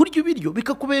ukwiriye kurya ibiryo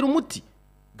bikakubera umuti.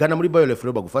 Gana muri BioLife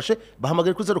rero bagufashe,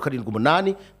 bahamagare kuri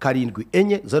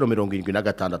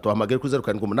 0788740076. Bahamagare kuri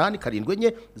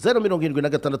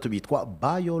 0788740076. bitwa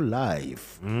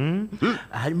BioLife.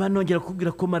 Hanyuma nongera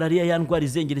kubwira ko malaria yandwara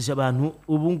izengereje abantu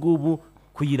ubu ngubu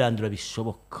kuyirandura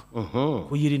bishoboka.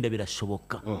 Kuyirinda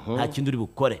birashoboka. Nta kintu uri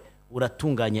bukore,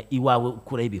 uratunganya iwawe,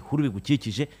 ukuraho ibihuru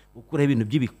bigukikije, ukuraho ibintu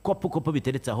by'ibikopo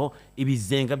biteretse aho,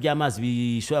 ibizenga by'amazi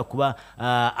bishobora kuba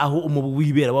aho umubu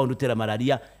wibera wawe utera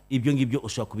malaria. Ibyo ngibyo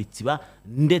ushobora kubitsiba,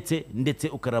 ndetse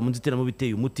ukarara mu nzitiramibu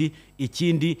biteye umuti.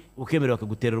 Ikindi ukemerera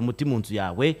bakaguterera umuti mu nzu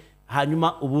yawe.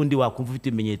 Hanyuma ubundi wakumva ufite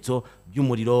ibimenyetso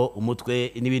by'umuriro,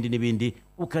 umutwe n'ibindi,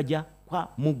 ukajya kwa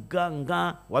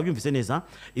muganga. Wabyumvise neza?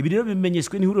 Ibi rero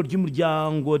bimenyeshwe n'ihuriro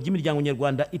ry'imiryango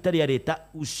nyarwanda itari ya leta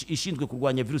ishinzwe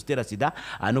kurwanya virusi itera sida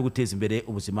no guteza imbere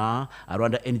ubuzima,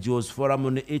 Rwanda NGOs Forum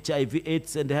on HIV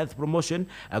AIDS and Health Promotion,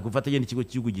 gufatanya n'ikigo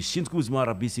cy'igihugu gishinzwe ubuzima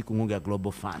RBC ku nkunga ya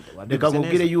Global Fund. Reka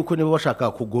nkubwire yuko niba bashaka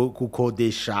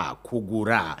gukodesha,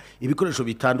 kugura ibikoresho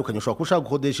bitandukanye, ushobora kushaka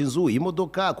gukodesha inzu,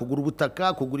 imodoka, kugura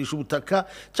ubutaka, kugurisha ubutaka,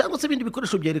 cyangwa se ibindi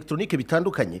bikoresho bya electronique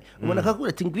bitandukanye. Umuntu akakubwira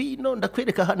ati ngwino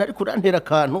ndakwereka ahantu ari kurana akantera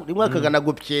akantu rimwe akagana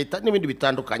gupyeta n'ibindi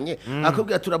bitandukanye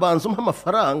akabwira turabanza umpa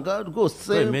amafaranga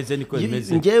rwose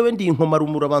njyewe ndi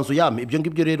inkomarumura abanza yame ibyo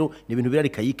ngibyo rero ni ibintu birari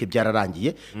kayike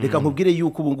byararangiye reka nkubwire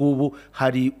yuko ubu ngubu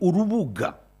hari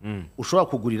urubuga ushobora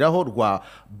kuguriraho rwa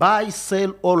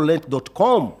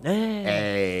buysellorrent.com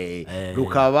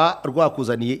rukaba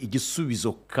rwakuzaniye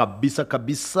igisubizo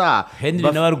kabisa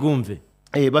Henry nawe arwumve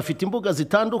bafite imbuga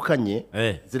zitandukanye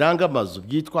ziranga amazu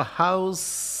byitwa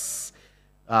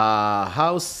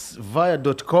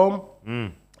housevia.com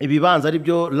ibibanza ari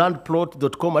byo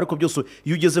landplot.com ariko byose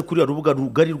iyo ugeze kuri rubuga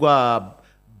rugari rwa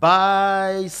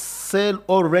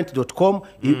buysellorrent.com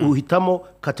uhitamo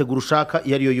kategori ushaka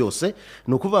iyo ariyo yose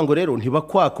ni ukuvuga ngo rero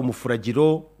ntibakwaka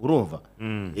umufuragiro urumva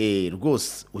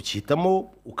rwose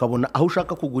ukihitamo ukabona aho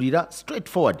ushaka kugurira straight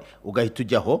forward ugahita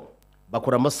ujyaho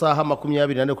bakora amasaha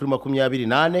 24 kuri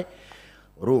 24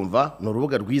 urumva ni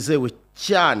urubuga rwizewe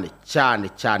cyane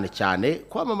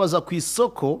kwamamaza ku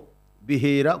isoko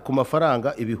bihera ku mafaranga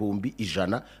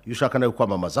 100,000 iyo ushaka nayo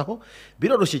kwamamazaho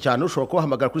biroroshye cyane ushobora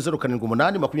kubahamagara kuri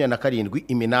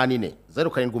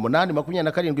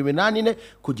 078827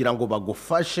 kugira ngo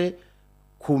bagufashe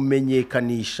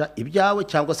kumenyekanisha ibyawe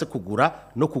cyangwa se kugura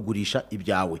no kugurisha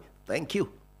ibyawe. Thank you.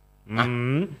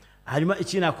 Harimo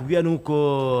iki nakubwiye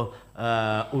nuko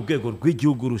urwego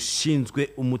rw'igihugu rushinzwe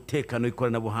umutekano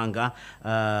w'ikoranabuhanga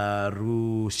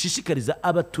rushishikariza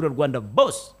abaturarwanda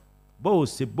bose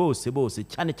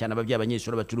cyane ababyeyi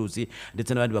abanyeshuri abacuruzi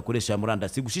ndetse n'abandi bakoresha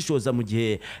murandasi gushishoza mu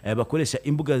gihe bakoresha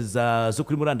imbuga zo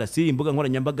kuri murandasi imbuga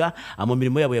nkoranyambaga mu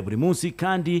mirimo yabo ya buri munsi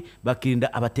kandi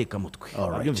bakirinda abatekamutwe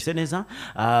byumvise neza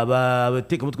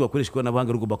abatekamutwe bakoresha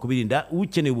ikoranabuhanga rugomba kubirinda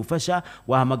ukeneye ubufasha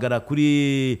wahamagara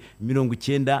kuri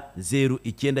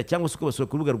 9009 cyangwa se ukabasura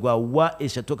ku rubuga rwa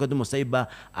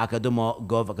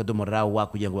wa@cyber.gov.rw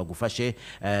kugira ngo bagufashe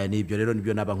n'ibyo rero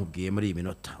nibyo nabankubwiye muri iyi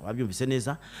minota wabyumvise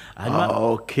neza.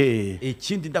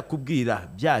 Ikindi ndakubwira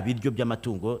bya biryo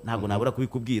by'amatungo ntago nabura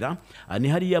kubikubwira ni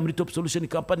hariya muri Top Solution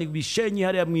Company bishenyi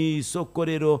hariya mu isoko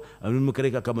rero mu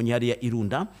karere ka Kamonyi hariya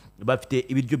Irunda bafite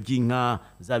ibiryo by'inka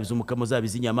zabiza umukamo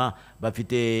zabiza inyama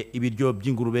bafite ibiryo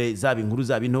by'ingurube inkuru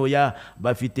ntoya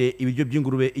bafite ibiryo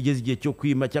by'ingurube igeze igihe cyo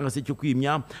kwima cyangwa se cyo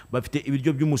kwimya bafite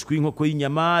ibiryo by'umushwi w'inkoko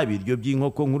y'inyama ibiryo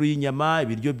by'inkoko nkuru y'inyama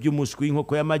ibiryo by'umushwi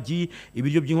w'inkoko y'amagi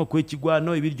ibiryo by'inkoko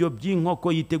y'ikigwano ibiryo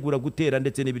by'inkoko yitegura gutera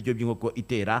ndetse n'ibiryo by'inkoko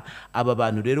itera aba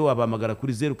bantu rero abamagara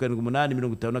kuri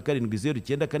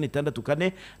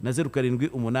 0785709464 na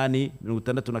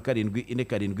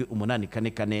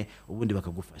 0788674744 ubundi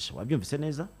bakagufasha wabyumvise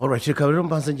neza. Alright reka rero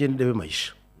mbanze ngende ndebe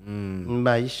Maisha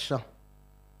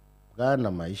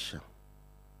bwana Maisha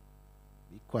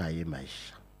bikwaye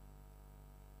Maisha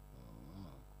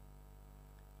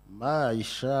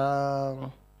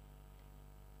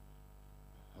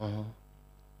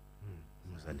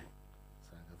muzane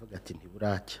avuga ati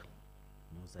ntiburacya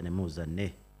muzane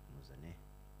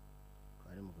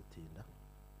ari mu gutinda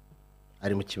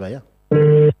ari mu kibaya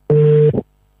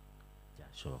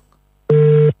byashoboka.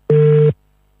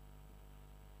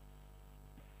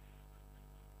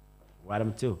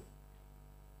 Waramutseho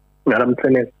Naramutse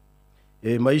neza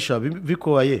Maisha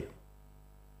bikoye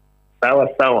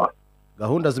sawa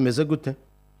gahunda zimeze gute?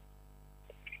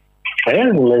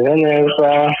 Zimeze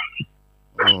neza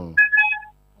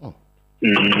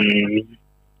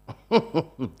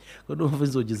ko numva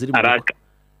inzogi ziri araka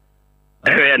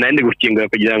nandi gukingura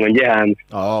kugira ngo njye hanze.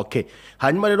 Okay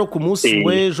hanyuma rero ku munsi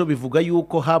w'ejo bivuga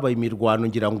yuko habaye imirwano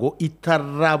ngira ngo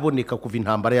itaraboneka kuva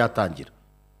intambara yatangira.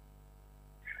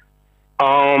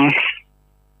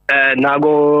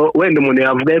 Nago wenda umuntu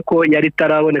yavuga ko yari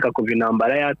itaraboneka kuva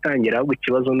intambara yatangira ahubwo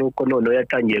ikibazo nuko noneho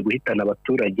yatangiye guhitana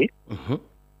abaturage.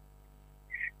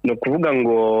 No kuvuga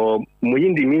ngo mu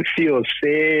yindi minsi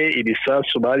yose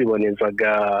ibisasu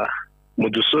babibonezaga mu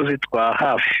dusozi twa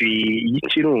hafi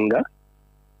y'ikirunga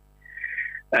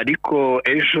ariko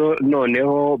ejo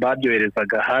noneho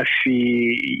babyoherezaga hafi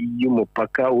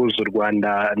y'umupaka w'u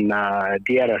Rwanda na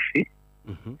DRC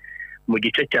mu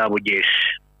gice cya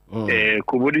Bugesha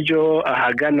ku buryo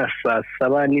ahagana saa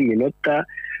 7:00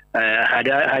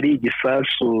 hari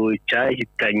igisasu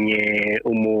cyahitanye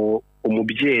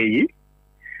umubyeyi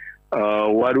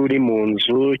wari uri mu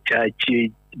nzu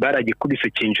baragikubise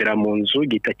kinjira mu nzu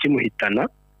gita kimuhitana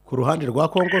ku ruhande rwa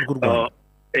Kongo rw'u Rwanda.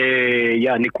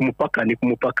 Ni ku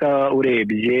mupaka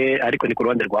urebye ariko ni ku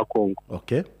ruhande rwa Kongo.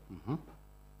 Okay.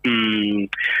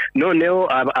 Noneho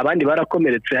abandi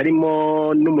barakomeretse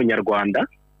harimo n'umunyarwanda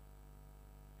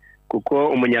kuko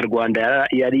umunyarwanda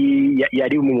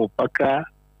yari mu mupaka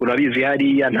urabizi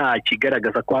hariya nta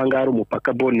kigaragaza ko hanga ari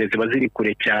umupaka bone ziba ziri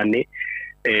kure cyane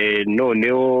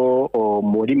noneho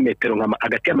muri metero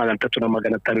hagati ya 300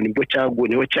 na 500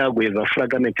 niho cyaguye za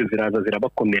fragment ziraza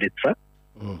zirabakomeretsa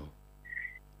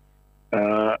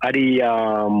ariya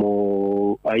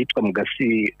ahitwa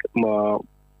mu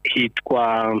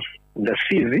hitwa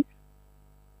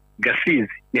Gasizi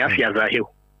ni hafi ya Zaheho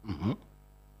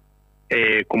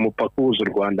ku mupaka uhuza u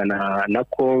Rwanda na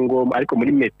Congo, ariko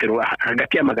muri metero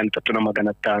hagati ya 300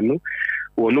 na 500.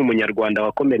 Uwo ni umunyarwanda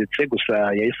wakomeretse, gusa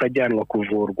yahise ajyanwa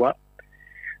kuvurwa,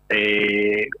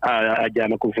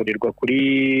 ajyana kuvurirwa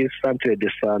kuri centre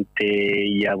de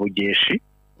santé ya Bugeshi.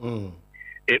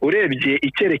 Urebye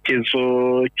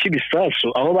icyerekezo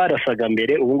cy'ibisasu aho barasaga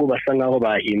mbere, ubu ngubu basa nkaho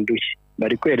bahinduye,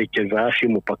 bari kwerekeza hafi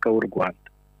y'umupaka w'u Rwanda.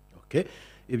 Okay,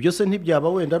 ibyo se ntibyaba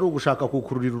wenda ari ugushaka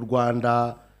kukururira u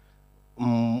Rwanda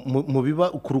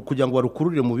kugira ngo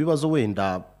barukururire mu bibazo,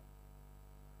 wenda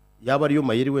yaba ariyo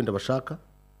mayeri wenda bashaka,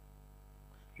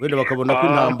 wenda bakabona ko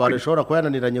intambara ishobora kuba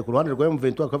yananiranye ku ruhande rwa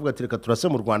M23, bakavuga ati reka turase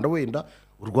mu Rwanda, wenda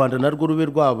u Rwanda narwo rube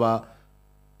rwaba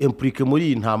impliqué muri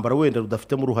iyi ntambara, wenda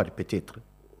rudafitemo uruhare peut-être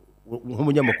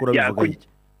nk'umunyamakuru abivuga iki.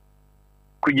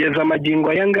 Kugeza amagingo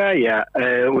aya ngaya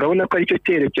urabona ko ari cyo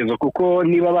cyerekezo, kuko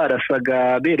niba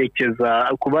barasaga berekeza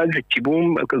kubaza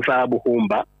Kibumba za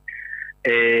Buhumba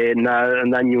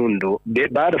na Nyundo,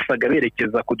 barasaga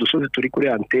berekeza ku dusozi turi kuri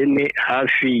antene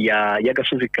hafi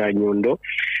y'agasozi ka Nyundo,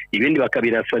 ibindi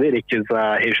bakabirasa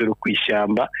berekeza hejuru ku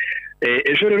ishyamba.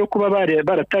 Ejo rero kuba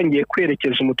baratangiye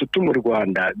kwerekeza umututu mu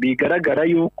Rwanda, bigaragara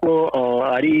yuko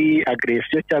ari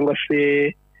agression cyangwa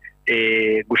se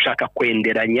gushaka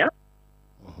kwenderanya,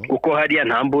 kuko hariya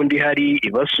nta mbundi hari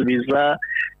ibasubiza,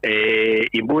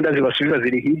 imbunda zibasubiza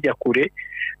ziri hirya kure.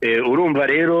 Urumva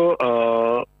rero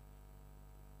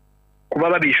kuba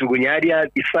babishugunya hariya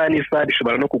isa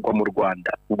ishobora no kugwa mu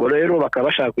Rwanda. Ubwo rero bakaba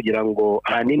bashaka kugira ngo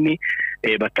ahanini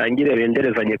batangire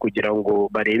benderezanye kugira ngo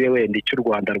barebe wenda icyo u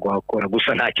Rwanda rwakora.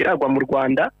 Gusa nta kiragwa mu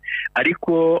Rwanda,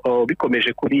 ariko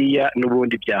bikomeje kuriya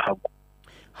n'ubundi byahagwa.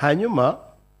 Hanyuma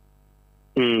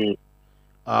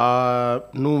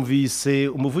numvise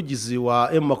umuvugizi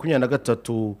wa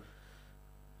M23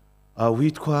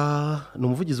 witwa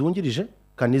n'umuvugizi wungirije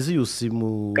Canisius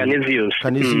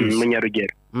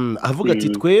Munyarugero, avuga ati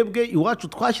twebwe iwacu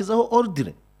twashyizeho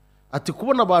ordre, ati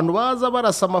kubona abantu baza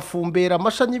barasa amafumbera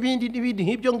amasha n'ibindi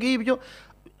nk'ibyo ngibyo,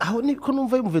 aho niko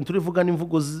numva M23 ivuga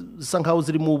n'imvugo zisa nkaho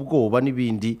ziri mu ubwoba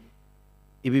n'ibindi.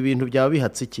 Ibi bintu byaba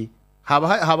bihatse iki?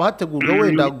 haba hategurwa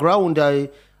wenda ground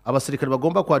abasirikare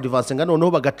bagomba kwa advance ngano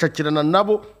noneho bagacakirana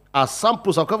nabo a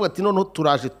 100% akavuga ati noneho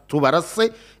turaje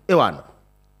tubarase ewana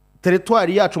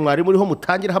territoire yacu mwari muriho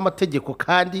mutangiraho amategeko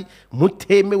kandi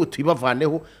mutemewe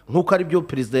tuyibavaneho, nkuko ari byo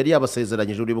president yari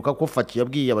yabasezeranyije. Uribuka ko Faki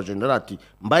yabwiye abajenerali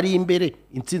mbari imbere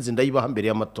intsinzi ndayibaha mbere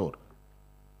y'amatora.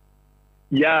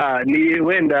 Ni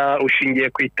wenda ushingiye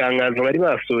ku itangazo bari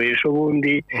basohoye ejo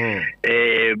bundi,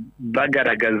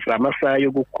 bagaragaza amasaha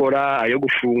yo gukora, ayo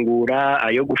gufungura,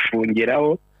 ayo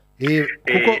gufungiraho,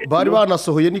 kuko bari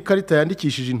banasohoye n'ikarita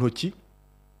yandikishije intoki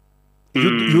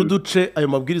y'uduce ayo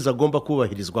mabwiriza agomba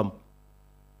kubahirizwamo.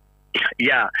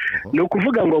 Ni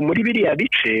ukuvuga ngo muri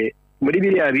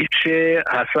biriya bice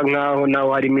hasa nkaho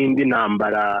naho harimo indi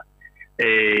ntambara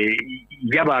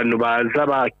y'abantu baza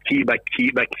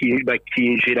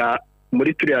bakinjira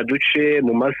muri turiya duce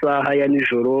mu masaha ya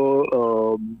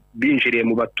nijoro, binjiriye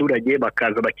mu baturage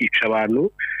bakaza bakica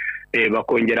abantu,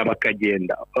 bakongera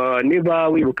bakagenda. Niba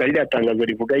wibuka ririya tangazo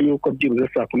rivuga yuko byibuze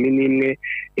saa 11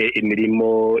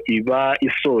 imirimo iba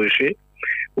isoje.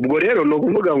 Ubwo rero no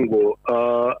kuvuga ngo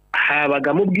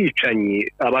habagamo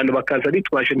ubwicanyi, abantu bakaza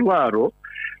bitwaje intwaro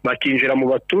bakinjira mu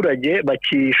baturage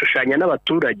bakishushanya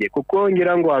n'abaturage, kuko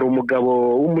ngira ngo hari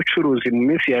umugabo w'umucuruzi mu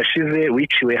minsi yashize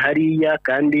wiciwe hariya,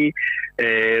 kandi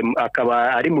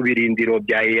akaba ari mu birindiro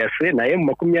bya EAC na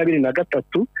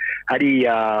M23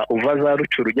 hariya uva za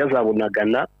Rucuru ujya za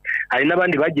Bunagana. Hari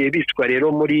n'abandi bagiye bicwa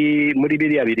rero muri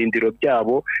biriya birindiro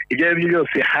byabo. Ibyo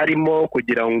byose harimo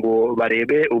kugira ngo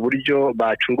barebe uburyo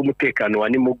bacunga umutekano wa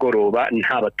nimugoroba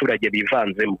nta baturage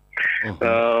bivanzemo.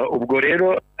 Ubwo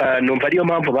rero numva ariyo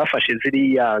mpamvu bafashe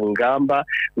ziriya ngamba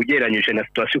ugereranyije na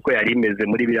situation uko yari imeze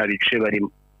muri biriya bice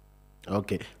barimo.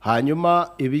 Okay, hanyuma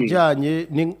ibijyanye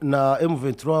na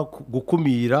M23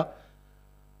 gukumira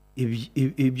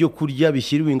ibyo kurya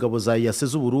bishyiriwe ingabo za EAC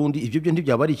z'u Burundi, ibyo byo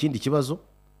ntibyaba ari ikindi kibazo?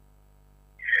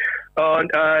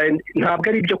 Ntabwo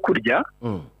ari ibyo kurya.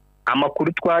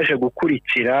 Amakuru twaje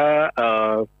gukurikira,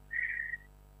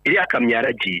 iriya kamyo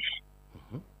yaragiye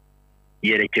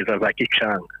yerekeza za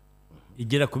Kicanga,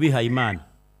 igera kubihaye Imana,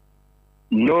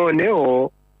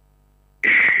 noneho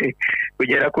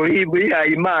kugera kuri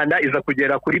bihaye Imana iza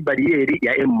kugera kuri bariyeri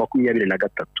ya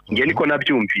M23. Ngiye niko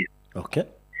nabyumvise. Okay.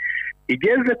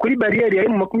 igeze kuri bariyeri ya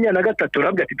M23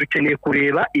 urabwira ati dukeneye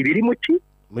kureba ibiri mu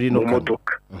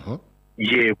modoka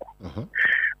yego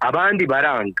abandi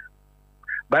baranga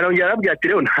barongera arabwira ati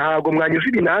rero ntago mwanyuze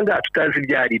ibinanga tutazi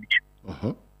ibyari byo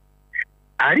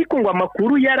ariko ngo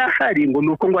amakuru yarahari ngo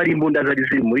nuko ngo ari imbunda zari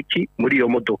ziri muri iyo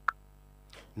modoka.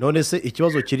 none se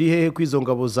ikibazo kiri hehe kwizo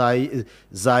ngabo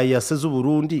za yase z'u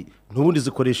Burundi n'ubundi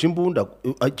zikoresha imbunda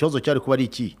ikibazo cyari kuba ari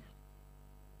iki?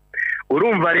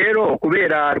 Urumva rero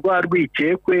kubera rwa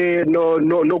rwikekwe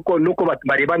nuko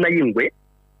barebana y'ingwe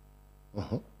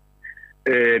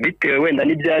bitewe wenda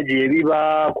n'ibyagiye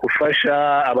biba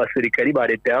gufasha abasirikari ba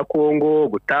leta ya Kongo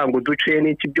gutanga uduce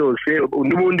n'iki byose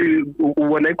n'ubundi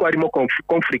ubona ko harimo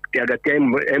conflict hagati ya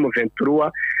M23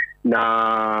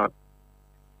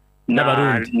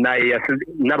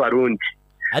 n'abarundi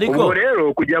ariko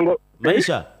rero kugira ngo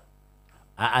Maisha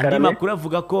andi makuru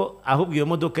avuga ko ahubwo iyo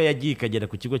modoka yagiye ikagera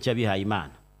ku kigo cy'abihaye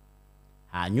Imana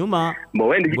hanyuma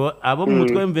ngo abo mu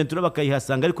mutwe w'M23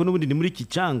 bakayihasanga ariko n'ubundi ni muri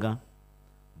Kicanga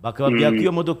bakababwira ko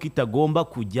iyo modoka itagomba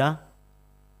kujya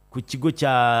ku kigo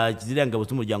cya Kizirangabo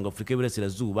cy'umuryango wa Afurika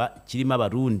y'Iburasirazuba kirimo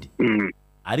abarundi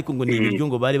ariko ngo ni ibiryo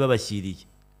ngo bari babashyiriye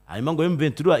hanyuma ngo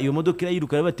M23 iyo modoka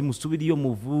irayiruka bati musubire iyo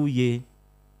muvuye.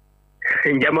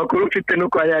 Njya amakuru mfite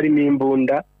nuko hari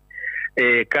n'imbunda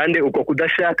kandi uko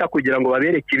kudashaka kugira ngo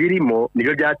babereke ibirimo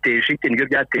nibyo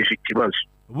byateje ikibazo.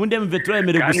 Ubundi M23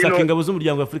 yemerewe gusaka ingabo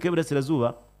z'umuryango wa Afurika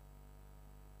y'Iburasirazuba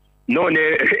none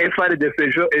FRDC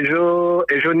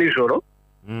ejo nijoro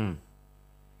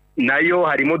nayo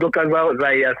hari imodoka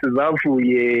za yasi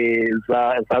zavuye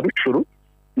za Rucuru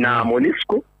na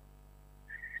Monisco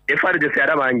FRDC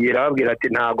yarabangira babwira ati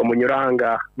ntago munyura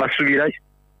hanga basubirayo.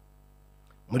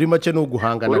 Muri make no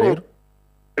guhangana rero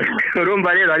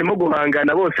urumva rero harimo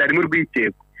guhangana bose harimo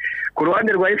urwikeko ku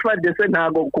ruhande rwa FRDC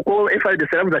ntago kuko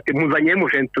FRDC yaravuze ati muzanye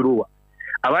M23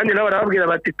 abandi nabo barababwira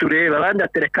bati tureba abandi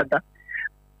aterekada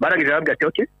barangije babwira ati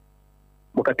okay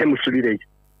mukate musubireyo.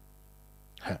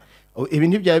 Ibi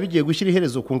ntibyaba bigiye gushyira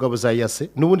iherezo ku ngabo za yase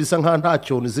n'ubundi isa nta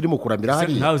cyono zirimo kuramira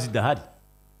hari ntaho zidahari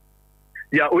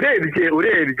ya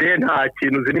urebye nta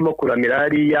kintu zirimo kuramira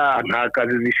hariya nta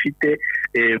kazi zifite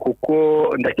kuko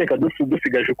ndakeka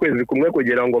dusigaje ukwezi kumwe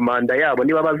kugira ngo manda yabo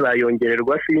niba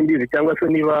bazayongererwa simbizi cyangwa se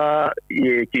niba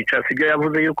Kicasi ibyo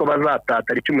yavuze yuko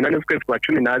bazatata ari 18 z'ukwezi kwa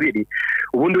 12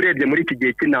 ubundi urebye muri iki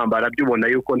gihe cy'intambara byubona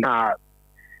yuko nta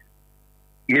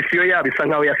misiyo yabo isa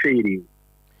nkaho yafeiriwe.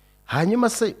 Hanyuma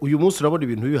se uyu munsi urabona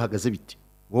ibintu bihagaze biti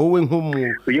wowe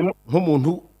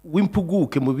nk'umuntu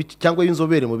w'impuguke mu biti cyangwa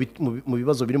y'inzobere mu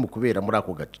bibazo biri mu kubera muri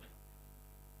ako gace?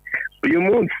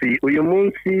 uyu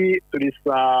munsi turi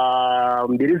saa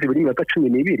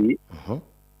 2:12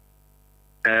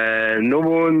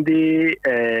 n'ubundi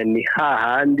ni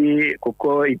hahandi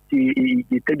kuko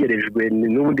igitegerejwe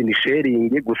n'ubundi ni sharing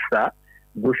gusa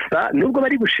nubwo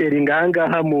bari gusharinga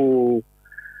ahangaha mu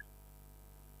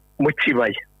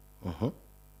kibaya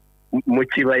mu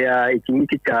kibaya iki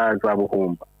ngiki cya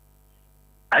Zabuhumba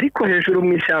ariko hejuru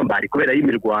mu ishyamba ari kubera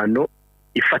y'imirwano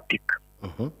ifatika.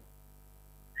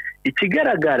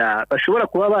 Ikigaragara bashobora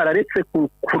kuba bararetse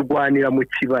kurwanira mu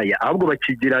kibaya ahubwo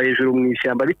bakigira hejuru mu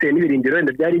ishyamba bitewe n'ibirindiro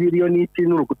wenda byari biriyo n'iki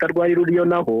n'urukuta rwari ruriyo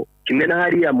naho kimwe na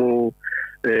hariya mu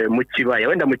kibaya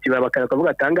wenda mu kibaya bakavuga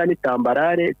atanga ni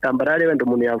tambarare wenda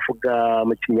umuntu yavuga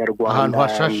mu Kinyarwanda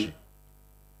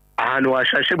ahantu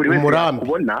hashashe buri wese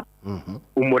yakubona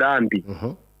umurambi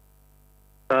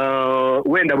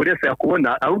wenda buri wese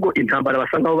yakubona ahubwo intambara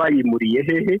basa nkaho bayimuriye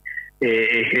hehe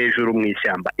hejuru mu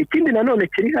ishyamba. Ikindi nanone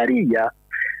kiri hariya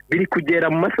biri kugera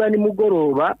mu masaha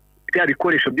nimugoroba bya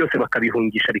bikoresho byose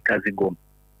bakabihungisha bikazigoma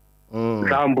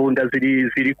za mbunda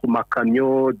ziri ku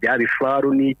makamyo bya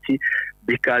bifaru n'iki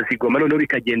bikazigoma noneho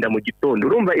bikagenda mu gitondo.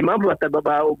 Urumva impamvu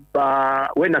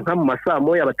wenda nka mu masaha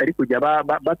moya batari kujya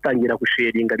batangira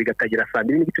gusheringa bigatagira saa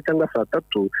 2 n'igice cyangwa saa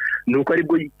 3 nuko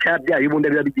aribwo bya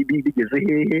bibunda biba bigeze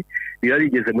hehe biba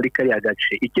bigeze muri kariya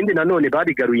gace. Ikindi nanone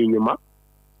babigaruye inyuma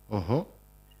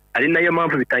ari nayo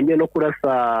mpamvu bitangiye no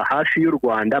kurasa hafi y'u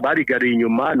Rwanda babigaruye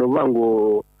inyuma no vuga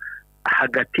ngo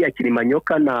hagati ya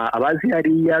Kilimanyoka na abazi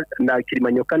hariya na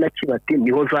Kilimanyoka na Kibati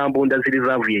niho za mbunda ziri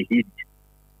zavuye hirya.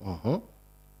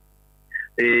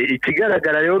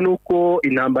 Ikigaragara rero nuko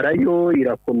intambara yo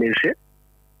irakomeje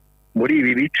muri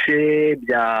ibi bice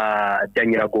bya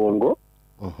Nyiragongo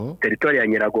territoire ya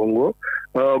Nyiragongo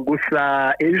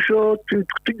gusa ejo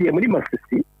tugiye muri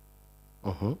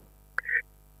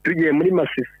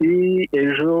Masisi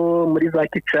ejo muri za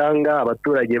Kicanga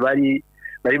abaturage bari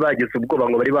bagize ubwoba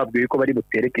ngo bari babwiye ko bari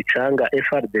butere Kicanga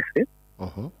FRDC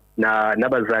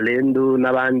n'abazalendu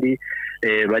n'abandi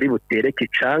bari butere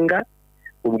Kicanga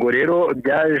ubwo rero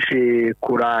byaje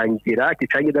kurangira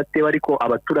kicanye idatewe ariko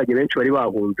abaturage benshi bari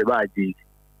bahunze bagiye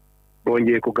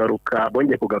bongeye kugaruka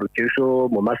ejo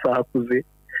mu masaha akuze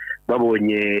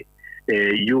babonye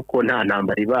yuko nta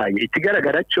ntambara ibaye.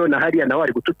 Ikigaragara cyo na hariya naho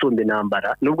ari gututumba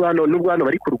intambara nubwo hano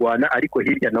bari kurwana ariko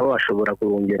hirya naho hashobora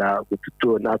kongera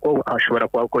gututuna ko hashobora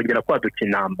kongera kwaduka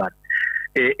intambara.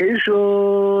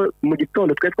 Ejo mu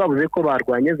gitondo twe twavuze ko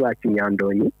barwanye za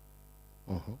Kinyandonyi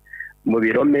mu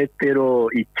birometero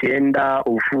 9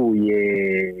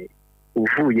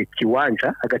 uvuye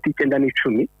Kiwanja hagati y'9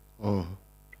 n'10.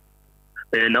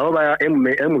 Naho ba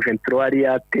M23 yari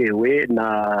yatewe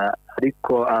na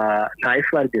ariko nta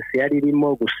FRDC yari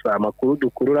irimo gusa amakuru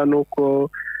dukurura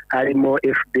nuko harimo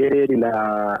FDLR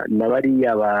na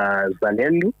bariya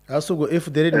bazalendo. Asubwo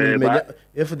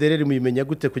FDLR muyimenya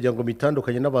gute kugira ngo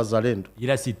mitandukanye n'abazalendo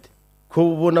irasite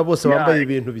ko ubona bose bambaye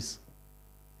ibintu bisa?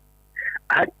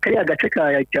 Kariya gace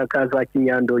ka za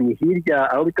Kinyandonyi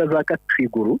hirya aho bitaza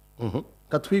Katwiguru.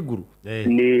 Katwiguru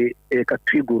ni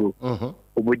Katwiguru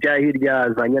ubujya hirya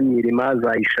za Nyamirima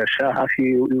za Ishasha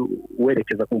hafi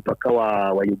werekeza ku mupaka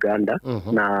wa Uganda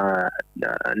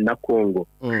na Kongo.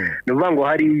 Nuvuga ngo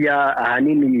hariya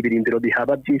ahanini ibirindiro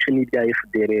bihaba byinshi n'ibya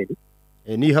FDLR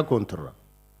niha kontrola.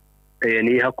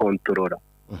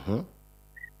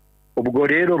 Ubwo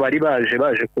rero bari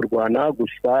baje kurwana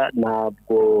gusa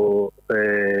ntabwo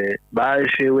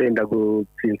baje wenda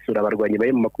gutsinsura abarwanyi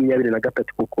bari mu 23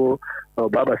 kuko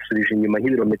babasubije inyuma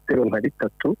nk'ibirometero nka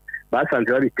 3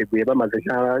 basanze babiteguye bamaze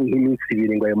nk'iminsi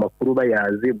 2 ngo ayo makuru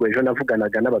bayazi. Ubwo ejo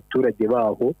navuganaga n'abaturage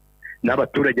baho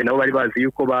n'abaturage nabo bari bazi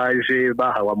yuko baje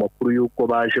bahawe amakuru yuko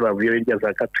baje bavuye hirya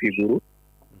za Katwiguru.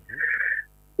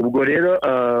 Ubwo rero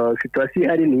situation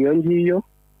hari niyo ngiyo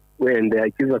wenda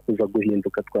ikiza kuza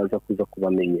guhinduka twaza kuza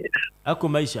kubamenyesha. Ako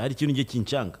maisha hari ikintu ngiye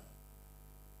kincanga.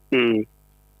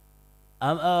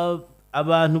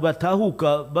 Abantu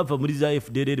batahuka bava muri za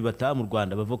FDLR bataha mu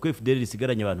Rwanda bava ko FDLR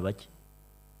isigaranye abantu bake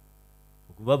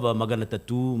bava 300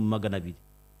 200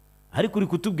 ariko uri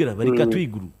kutubwira bari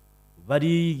Katwiguru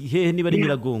bari hehe ni bari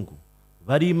Nyiragongo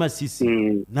bari Masisi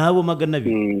nabo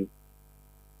 200.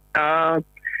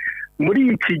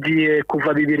 Muri iki gihe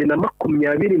kuva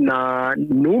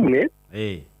 2021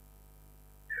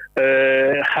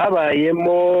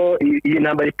 habayemo iyi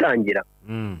ntambara itangira.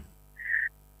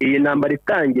 Iyi ntambara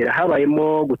itangira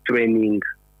habayemo gutraininga.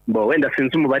 Wenda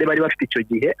sinzi umubare bari bafite icyo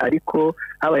gihe ariko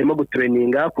habayemo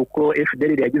gutraininga kuko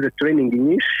FDLR yagize training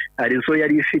nyinshi arizo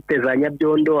yari ifite za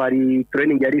Nyabyondo, hari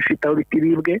training yari ifite aho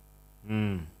bitibibwe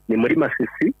ni muri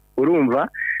Masisi urumva,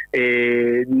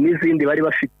 n'izindi bari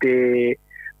bafite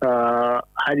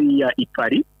hariya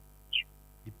Ipari.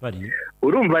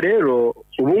 Urumva rero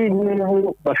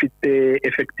ubungubu bafite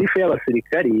effectif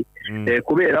y'abasirikari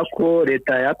kubera ko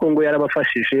leta ya Kongo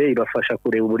yarabafashije ibafasha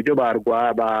kureba uburyo ba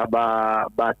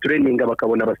traininga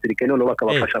bakabona abasirikari none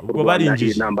bakabafasha kurwana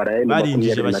intambara ya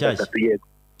M23.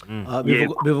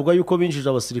 Bivugwa yuko binjije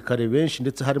abasirikare benshi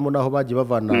ndetse harimo naho bagiye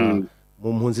bavana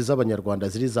mu mpunzi z'abanyarwanda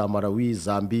ziri za Malawi,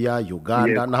 Zambia,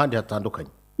 Uganda n'ahandi hatandukanye.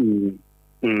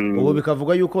 Ubu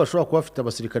bikavuga yuko bashobora kuba bafite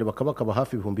abasirikare bakaba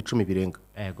hafi 10,000 birenga.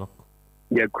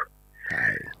 Yego.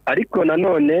 Ariko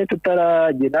nanone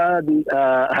tutaragira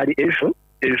hari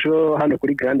ejo hano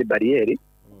kuri Grande Barriere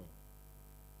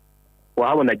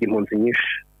wahabonaga impunzi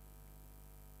nyinshi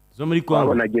zo muri Kongo.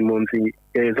 Wahabonaga impunzi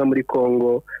zo muri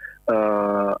Kongo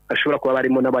ashobora kuba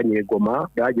barimo n'abanyegoma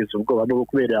bageze ubwoba no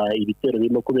kubera ibitero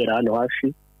birimo kubera hano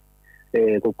hafi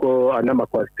kuko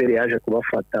n'amakwasiteri yaje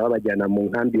kubafata babajyana mu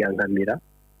nkambi ya Nkamira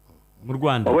mu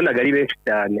Rwanda. Wabonaga ari benshi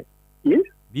cyane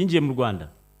binjiye mu Rwanda.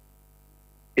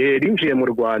 Binjiye mu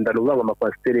Rwanda n'ubwo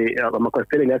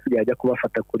amakwasiteri yasigaye ajya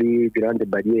kubafata kuri Grande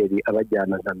Barriere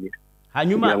abajyana Nkamira.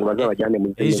 Hanyuma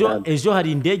ejo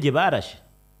hari indege barashe.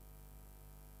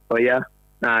 Oya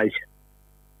naje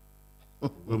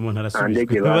umuntu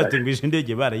arasubizwa batengwije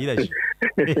indege barayirashe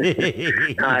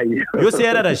yose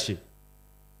yararashe.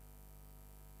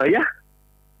 Oya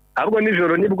ahubwo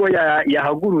nijoro nibwo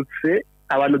yahagurutse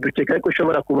abantu dukeka ko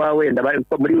ushobora kuba wenda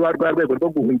muri rwego rwo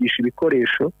guhungisha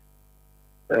ibikoresho.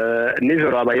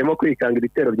 Nijoro habayemo kwikanga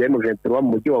ibitero bya M23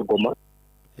 mu mujyi wa Goma.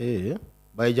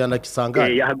 Bayijyana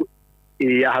Kisangani.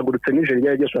 Yahagurutse nijoro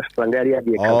ryose asanga yari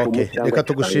yagiye Kavumu cyangwa. Reka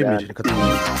tugushimire.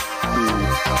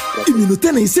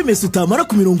 Iminota na SMS utamara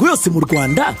ku mirongo yose mu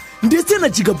Rwanda ndetse na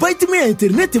gigabyte imwe ya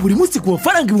internet buri munsi ku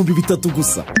mafaranga 3,000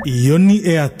 gusa. Iyo ni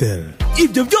Airtel.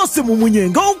 Ibyo byose mu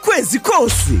munyenga w'ukwezi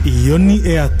kose. Iyo ni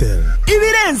Airtel.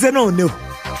 Ibirenze noneho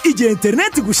igihe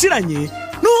internet gushiranye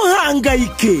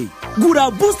ntuhangayike.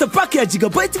 Gura booster pack ya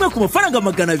gigabyte imwe ku mafaranga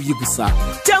 200 gusa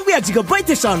cyangwa ya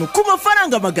gigabyte 5 ku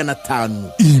mafaranga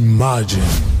 500. Imagine.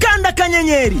 Kanda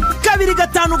akanyenyeri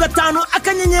 255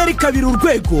 akanyenyeri 2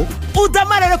 urwego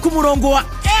udamarare ku murongo wa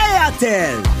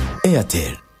Airtel.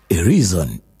 Airtel, a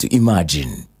reason to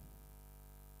imagine.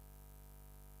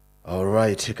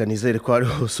 Alright, reka nizere ko ari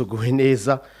hose uguwe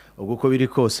neza ubwo uko biri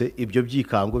kose ibyo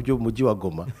byikango byo mu mujyi wa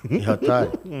Goma ni hatari.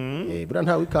 Bura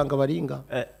ntawe ikanga baringa.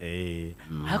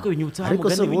 Hako binyibutsa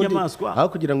hamugani w'inyamaswa. Aho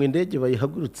kugira ngo indege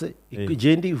bayihagurutse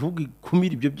igende ivuga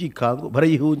ikumira ibyo byikango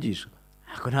barayihungisha.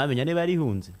 Hako ntamenya niba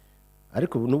yarihunze.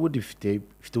 Ariko n'ubundi ifite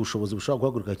ubushobozi bushobora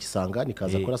guhaguruka kisangani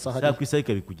kaza kora sahari. Sa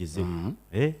kwisayika bikugezeho.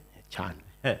 Cyane.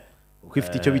 Uko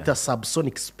ifite icyo bita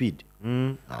subsonic speed.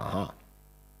 Aha.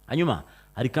 Hanyuma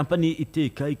hari kampani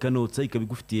iteka ikanotsa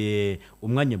ikabigufitiye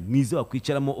umwanya mwiza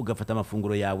wakwicaramo ugafata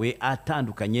amafunguro yawe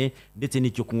atandukanye ndetse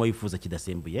n'icyo kunywa yifuza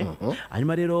kidasembuye.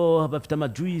 Hanyuma rero bafite ama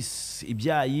juice,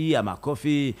 ibyayi, ama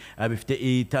coffee,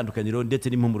 bifite itandukaniro ndetse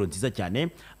n'impumuro nziza cyane.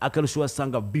 Akarusho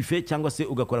wasanga buffet cyangwa se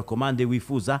ugakora commande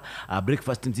wifuza,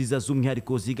 breakfast nziza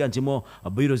z'umwihariko ziganjemo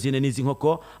birozine n'izi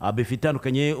nkoko, bifite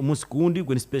itandukanye umunsi kundi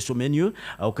ubwo ni special menu,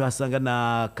 ukahasanga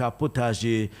na ka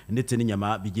potage ndetse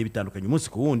n'inyama bigiye bitandukanye umunsi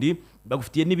kundi.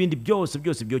 Bagufitiye n'ibindi byose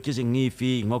byokeje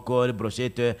nk'ifi, inkoko,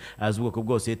 brochette z'ubwoko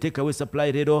bwose. Take away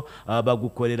supply rero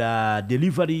bagukorera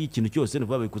delivery ikintu cyose no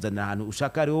babikuzanira ahantu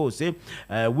ushaka ari hose.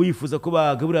 Wifuza ko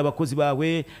bagaburira abakozi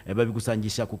bawe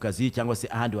babigusangisha ku kazi cyangwa se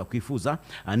ahandi wakwifuza,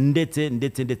 ndetse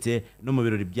no mu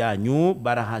birori byanyu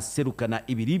barahaserukana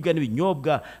ibiribwa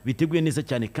n'ibinyobwa biteguye neza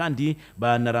cyane kandi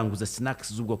banaranguza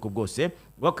snacks z'ubwoko bwose.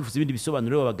 Wakwifuza ibindi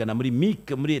bisobanuro bagana muri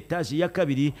MIC muri etage ya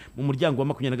 2 mu muryango wa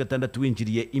 26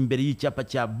 winjiriye imbere y'icyapa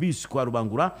cya bus kwa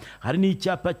Rubangura. Hari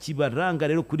n'icyapa kibaranga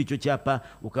rero kuri icyo cyapa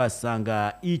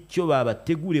ukasanga icyo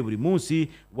babateguriye buri munsi.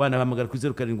 Wanahamagara kuri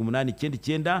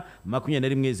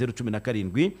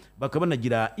 0788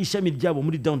 bakabanagira ishami ryabo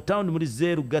muri downtown muri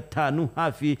 05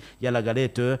 hafi ya La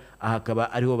Galette.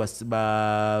 Ahakaba ariho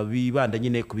bibanda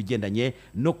nyine kubigendanye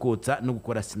no kotsa no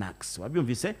gukora snacks.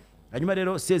 Wabyumvise? Hanyuma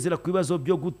rero sezera ku bibazo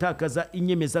byo gutakaza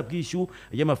inyemeza bwishyu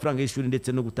y'amafaranga y'ishuri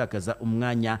ndetse no gutakaza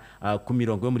umwanya ku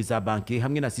mirongo yo muri za banki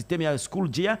hamwe na system ya School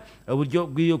Gia. Uburyo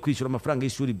bw'iyo kwishura amafaranga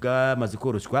y'ishuri bwamaze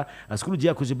koroshwa. School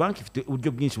Gia koje bank ifite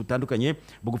uburyo bwinshi butandukanye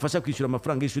bugufasha kwishura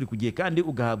amafaranga y'ishuri ku gihe kandi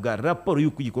ugahabwa raporo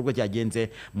y'uko igikorwa cyagenze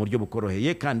mu buryo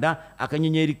bukoroheye. Kanda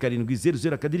akanyenyeri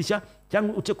 700 akadirishya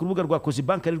cyangwa uce ku rubuga rwa koje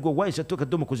bank ari rwo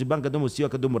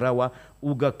waisha.kojebank.co.rawa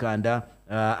ugakanda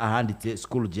ahanditse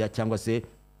School Gia cyangwa se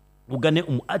ugane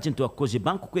agent wa Koje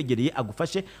Bank kwegereye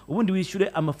agufashe ubundi wishyure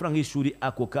amafaranga y'ishuri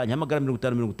ako kanya. Hamagara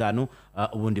 50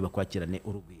 ubundi bakwakirane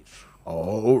urugwiro.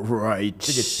 All right.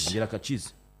 Tegetse ngira kacize.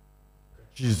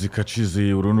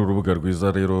 Kacizi uru ni urubuga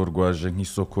rwiza rero rwaje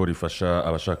nk'isoko rifasha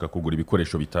abashaka kugura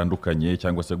ibikoresho bitandukanye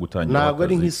cyangwa se gutangira akazi. Ntabwo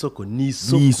ari nk'isoko, ni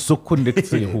isoko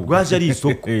ndetse rwaje ari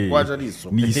isoko.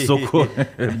 Ni isoko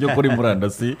ryo kuri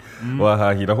murandasi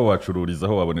wahahiraho,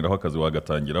 wacururizaho, waboneraho akazi,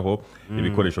 wagatangiraho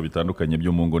ibikoresho bitandukanye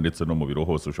byo mu ngo ndetse no mu biro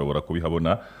hose ushobora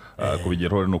kubihabona.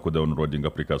 Kubigeraho no kudownloading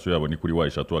application yabo ni kuri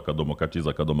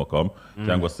waisha.kacizi.com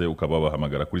cyangwa se ukaba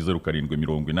wahamagara kuri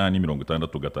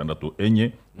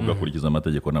 0788 ugakurikiza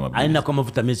amategeko n'amabwiriza. Ari nako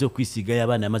amavuta meze yo kwisiga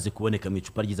y'abana yamaze kuboneka mu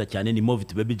icupa ryiza cyane ni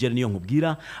Movit Baby Gel niyo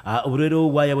nkubwira. Ubu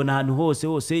rero wayabona ahantu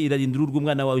hose irarindira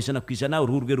urw'umwana wawe 100%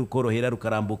 uruhu rwe rukorohera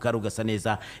rukarambuka rugasa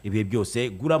neza ibihe byose.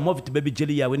 Gura Movit Baby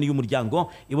Gel yawe ni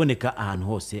y'umuryango iboneka ahantu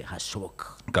hose hashoboka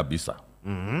kabisa.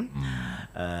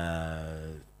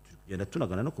 Tugenda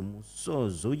tunagana no ku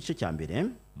musozo w'igice cya mbere.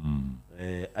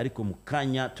 Ariko mu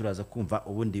kanya turaza kumva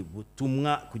ubundi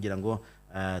butumwa kugira ngo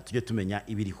tujye tumenya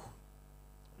ibiriho.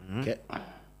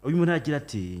 Uyu muntu agira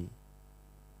ati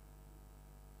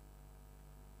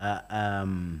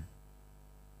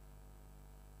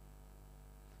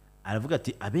aravuga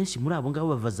ati abenshi muri abo ngabo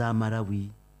bava za Malawi.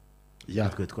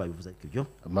 Twe twabivuze ariko ibyo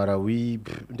Malawi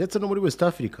ndetse no muri West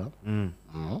Africa.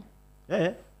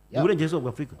 Uburengerazuba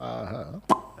bwa Afrika.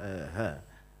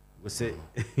 Gusa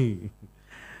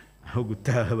aho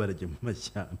gutaha barajya mu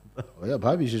mashyamba.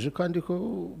 Babijije kandi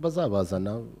ko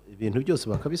bazabazana ibintu byose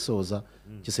bakabisoza.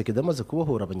 Kisekedi amaze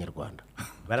kubohora abanyarwanda.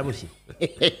 Baramushye.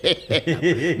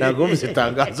 Ntabwo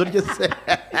muzitangazo ryo se.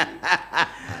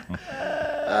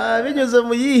 Binyuze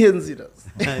mu yihe nzira.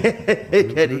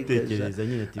 Utekereza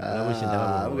nyine ati baramushye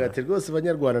ndababona. Ati rwose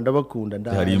abanyarwanda ndabakunda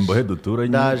ndaje. Hari imbohe duturanye.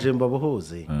 Ndaje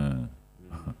mbabohoze.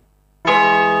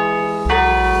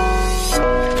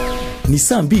 Ni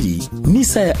saa 2 ni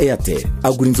saa ya Airtel.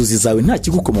 Agura inzozi zawe nta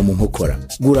kigukoma mu nkokora.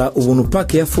 Gura ubuntu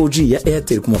pack ya 4G ya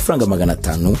Airtel ku mafaranga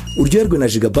 500 uryoherwe na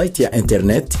gigabyte ya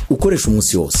internet ukoresha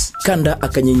umunsi wose. Kanda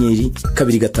akanyenyeri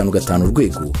 255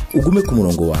 urwego ugume ku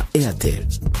murongo wa Airtel.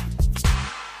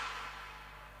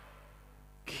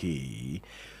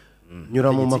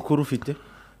 nyura mu makuru ufite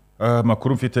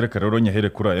amakuru mfite reka rero nyahere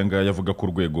kuri aya ngaya avuga ko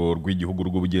urwego rw'igihugu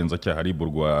rw'ubugenzacyaha RIB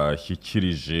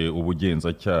rwashyikirije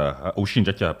ubushinjacyaha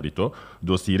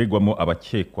dosiye iregwamo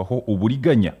abakekwaho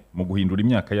uburiganya mu guhindura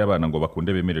imyaka y'abana ngo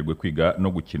bakunde bemererwe kwiga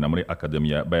no gukina muri Academy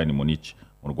ya Bayern Munich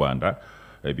mu Rwanda.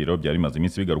 Ibiro byari bimaze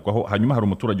iminsi bigarukaho. Hanyuma hari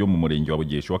umuturage wo mu murenge wa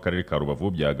Bugeshi w'akarere ka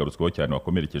Rubavu byagarutsweho cyane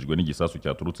wakomerekejwe n'igisasu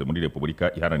cyaturutse muri Repubulika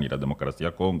Iharanira Demokarasi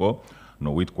ya Kongo,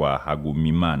 no witwa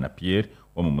Hagumimana Pierre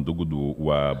wo mu mudugudu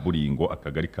wa Buringo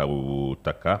akagari ka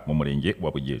Butaka mu murenge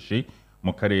wa Bugeshi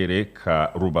mu karere ka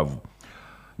Rubavu.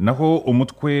 Naho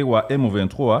umutwe wa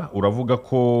M23 uravuga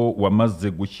ko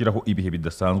wamaze gushyiraho ibihe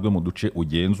bidasanzwe mu duce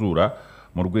ugenzura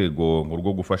mu rwego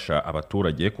rwo gufasha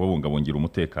abaturage kubabungabungira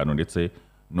umutekano ndetse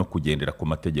no kugendera ku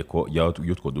mategeko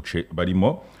y'utwo duce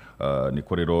barimo.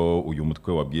 Niko rero uyu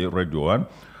mutwe wabwiye Radio 1.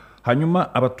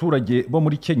 Hanyuma abaturage bo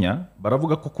muri Kenya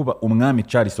baravuga ko kuba umwami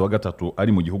Charles wa gatatu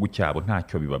ari mu gihugu cyabo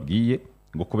ntacyo bibabwiye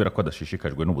ngo kubera ko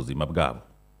adashishikajwe n'ubuzima bwabo.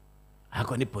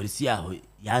 Hako ni polisi yaho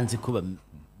yanze ko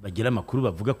bagira amakuru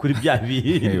bavuga kuri bya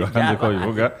bihe bahanze ko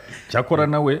bivuga. Cyakora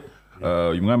nawe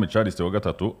uyu mwami Charles wa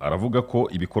gatatu aravuga ko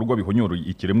ibikorwa bihonyora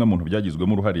ikiremwa muntu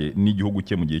byagizwemo uruhare n'igihugu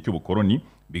cye mu gihe cy'ubukoroni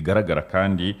bigaragara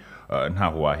kandi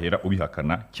ntaho wahera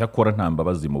ubihakana. Cyakora nta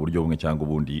mbabazi mu buryo bumwe cyangwa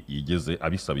ubundi yigeze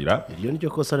abisabira. Iryo niryo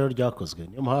kosa rero ryakozwe.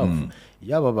 Niyo mpamvu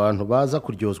yaba abantu baza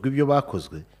kuryozwa ibyo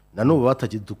bakozwe nanubu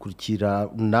batakidukurikira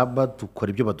naba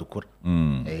dukora ibyo badukora.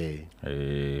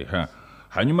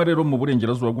 Hanyuma rero mu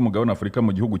burengerazuba bw'umugabane Afurika mu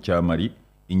gihugu cya Mali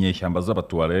inyeshyamba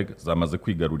z'Abatuareg zamaze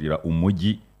kwigarurira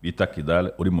umujyi bita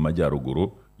Kidal uri mu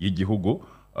majyaruguru y'igihugu.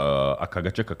 Aka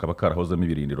gace kakaba karahozemo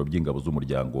ibirindiro by'ingabo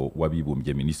z'umuryango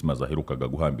w'abibumbye MINUSMA zaherukaga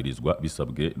guhambirizwa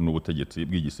bisabwe n'ubutegetsi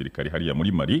bw'igisirikare hariya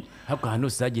muri Mali. Hako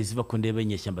hano zagiye ziva ko ndebe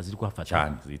inyeshyamba ziri kuhafata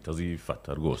cyane zihita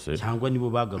zifata rwose cyangwa nibo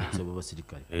bagarutse abo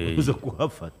basirikare uza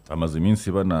kuhafata. Amaze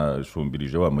iminsi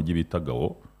banashumbirije wa mujyi bita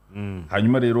Gao.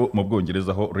 Hanyuma rero mu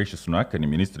Bwongereza ho Rishi Sunak ni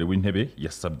minisitiri w'intebe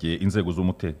yasabye inzego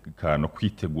z'umutekano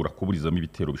kwitegura kuburizamo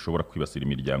ibitero bishobora kwibasira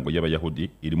imiryango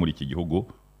y'Abayahudi iri muri iki gihugu.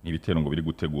 Ibitero ngo biri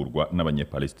gutegurwa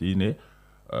n'Abanyepalestine.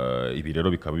 Ibi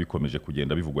rero bikaba bikomeje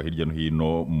kugenda bivugwa hirya no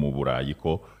hino mu Burayi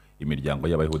ko imiryango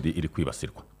y'Abayahudi iri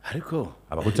kwibasirwa. Ariko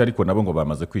Abahutu ariko nabo ngo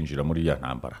bamaze kwinjira muri ya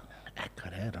ntambara.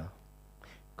 Akarera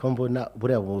ko mbona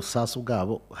buriya busasu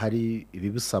bwabo hari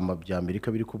ibibusama bya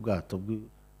Amerika biri ku bwato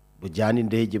bujyana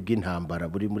indege bw'intambara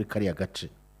buri muri kariya gace.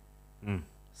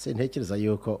 Ntekereza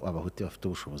yuko Abahutu bafite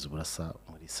ubushobozi burasa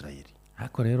muri Israel.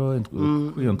 Hako rero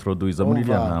kwiyontroduiza muri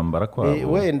ya ntambara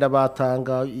kwabo wenda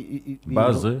batanga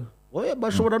baze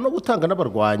bashobora no gutanga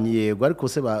n'abarwanyi yego ariko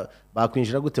se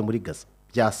bakwinjira gute muri Gaza?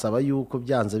 Byasaba yuko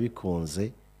byanze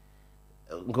bikunze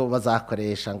ngo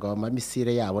bazakoresha ngo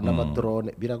amamisire yabo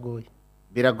n'amadrone.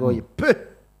 Biragoye pe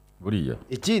buriya.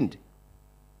 Ikindi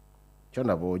cyo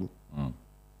nabonye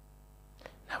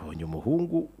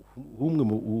umuhungu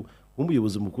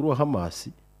w'umuyobozi mukuru wa Hamas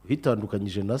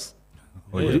uhitandukanyije na se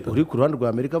uri ku ruhande rwa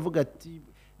Amerika avuga ati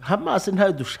Hamas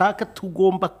ntayo dushaka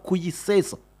tugomba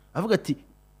kuyisesa. Avuga ati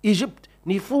Egypt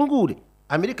nifungure.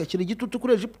 Amerika kiri gitutu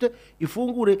kuri Egypt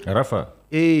ifungure Rafa.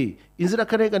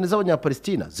 Inzirakarengane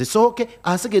z'Abanyapalestina zisohoke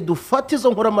ahasigaye dufate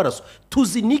izo nkora amaraso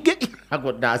tuzinige.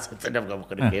 Ntago nasetse ndavuga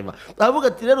ko ni kema. Avuga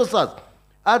ati rero sasa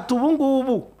ati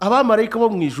ubungubu abamarayika bo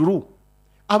mu ijuru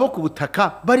abo ku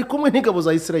butaka bari kumwe n'ingabo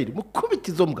za Israel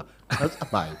mukubita izo mbwa.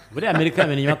 Muri Amerika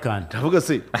yamenye makanda. Avuga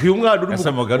se uyu mwana uri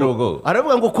mu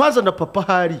aravuga ngo kwaza na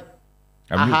papa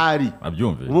ahari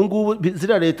abyumve. Ubungubu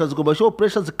zira leta zigomba show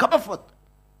pressure zikabafata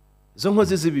izo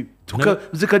nkozi z'ibibi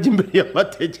zikajya imbere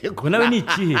y'amategeko. Nawe ni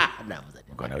ikihe?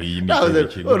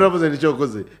 Uravuze ni cyo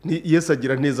koze ni Yesu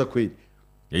agira neza kweli.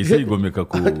 Yahise yigomeka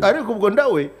ku ariko ubwo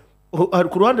ndawe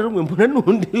ku ruhande rumwe mbona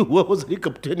n'undi wahoze ari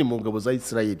kapiteni mu ngabo za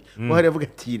Israel wahari avuga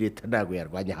ati leta ntago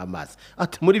yarwanya Hamas.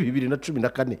 Ati muri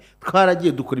 2014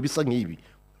 twaragiye dukora ibisa nk'ibi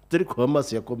dore ko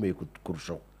Hamas yakomeye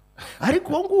kurushaho.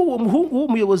 Ariko uwo muhungu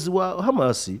w'umuyobozi wa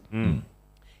Hamas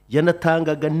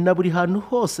yanatangaga na buri hantu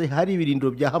hose hari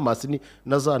ibirindiro bya Hamas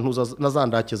na za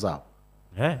ndake zabo.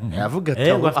 Avuga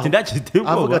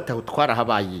ati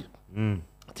twarahabaye.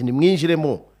 Ati ni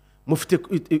mwinjiremo mufite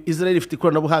Israel ifite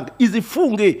ikoranabuhanga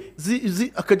izifunge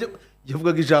akajya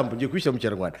yavugaga ijambo ngiye kubishyira mu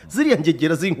Kinyarwanda ziriya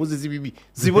ngegera z'inkozi z'ibibi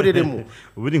ziboreremo.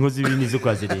 Ubu ni inkozi z'ibibi nizo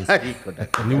kwa Zelensky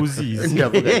ni uzizi.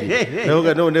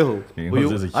 Ndavuga noneho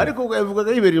ariko ubwo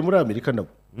yavugaga yibereye muri Amerika nabo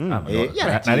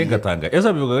narengatanga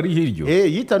eza bivuga ari hiryo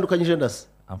yitandukanyije ndase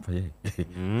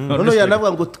none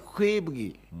yanavuga ngo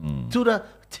twebwe tura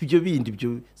ibyo bindi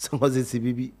byo inkozi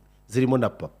z'ibibi zirimo na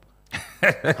papa.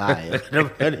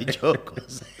 Nabwo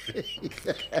cyokoze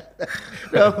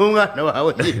umwana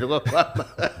wawe yirirwa kwama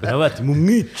bati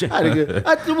mumwice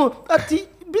ati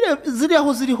ziri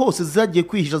aho ziri hose zagiye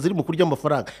kwihisha ziri mu kurya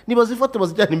amafaranga niba zifata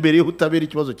bazijyana imbere y'ubutabera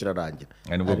ikibazo kirarangira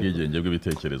nibwo bwigenge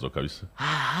bw'ibitekerezo kabisa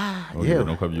yewe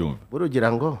nuko abyumva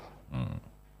burugira ngo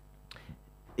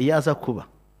iyo aza kuba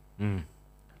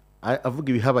avuga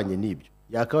ibihabanye n'ibyo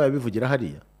yakaba yabivugira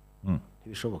hariya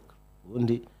ntibishoboka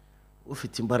ubundi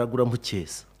ufite imbaraga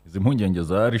uramukeza izi mpungenge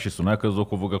za Rishi Sunak zo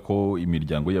kuvuga ko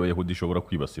imiryango y'abayahudi ishobora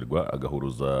kwibasirwa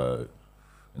agahuruza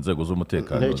inzego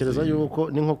z'umutekano ntekereza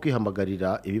yuko ni nko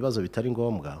kwihamagarira ibibazo bitari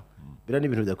ngombwa bira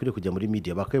n'ibintu byakwiriye kujya muri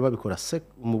media bakaba babikora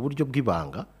mu buryo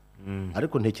bw'ibanga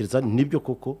ariko ntekereza nibyo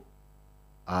koko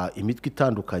imitwe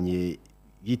itandukanye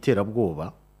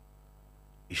y'iterabwoba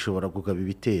ishobora kugaba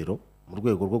ibitero mu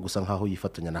rwego rwo gusa nkaho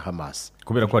yifatanya na Hamas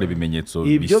kubera ko hari ibimenyetso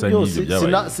bisa n'ibyo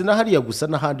byabaye sinahariya gusa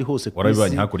n'ahandi hose ku isi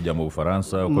warabibanye hakurya mu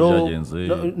Bufaransa uko byagenze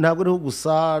ntabwo ariho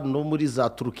gusa no muri za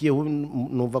Turukiya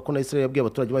numva ko na Israel yabwiye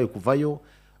abaturage bayo kuvayo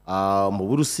mu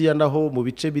Burusiya naho mu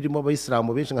bice birimo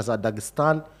abayisilamu benshi nka za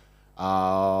Dagestan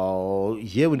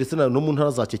yewe ndetse no mu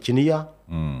ntara za Chechnya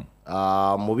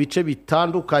mu bice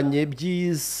bitandukanye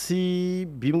by'isi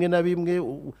bimwe na bimwe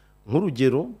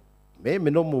nk'urugero meme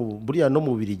no mu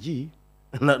Bubiligi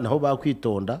naho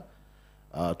bakwitonda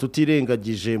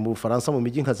tutirengagije mu Bufaransa mu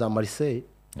mijyi nka za Marseille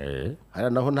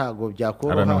hari naho ntago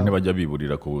byakoroha hari naho ntibajya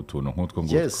biburira ku tuntu nk'utwo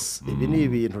ngutwo yes ibi ni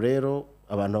ibintu rero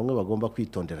abantu bamwe bagomba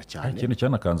kwitondera cyane ikintu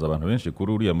cyanakanze abantu benshi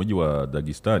kuri uriya mujyi wa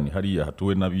Dagestan hariya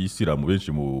hatuwe n'abisilamu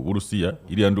benshi mu Burusiya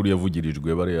iriya nduru yavugirijwe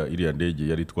iriya ndege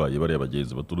yari itwaye bariya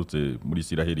bagenzi baturutse muri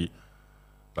Isiraheli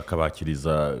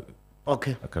bakabakiriza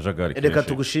akajagari reka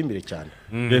tugushimire cyane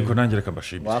reko nanjye reka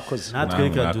mbashimire wakoze natwe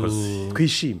reka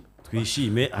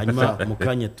twishime hanyuma mu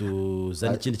kanya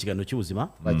tuzana ikindi kiganiro cy'ubuzima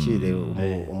bakire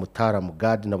umutaramu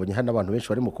Gadi nabonye hano abantu benshi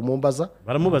bari mu kumumbaza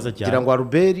baramubaza cyane kugira ngo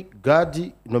Albert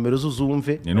Gadi nomero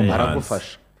zuzumve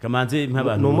aragufasha kamanze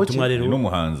nk'abantu ubutumwa rero ni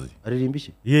umuhanzi aririmba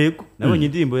iki yego nabonye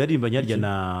indirimbo yarimbanye harya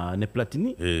na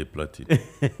Platini Platini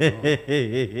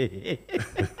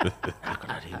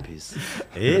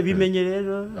bimenye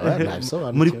rero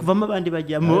muri kuvamo abandi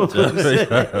bajyamo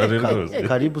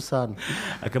karibu sana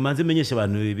akamanze menyesha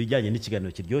abantu ibijyanye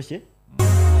n'ikiganiro kiryoshye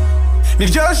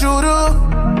niryo juru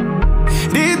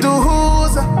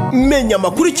riduhuza menya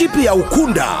amakuru ikipe yawe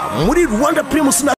ukunda muri Rwanda Primus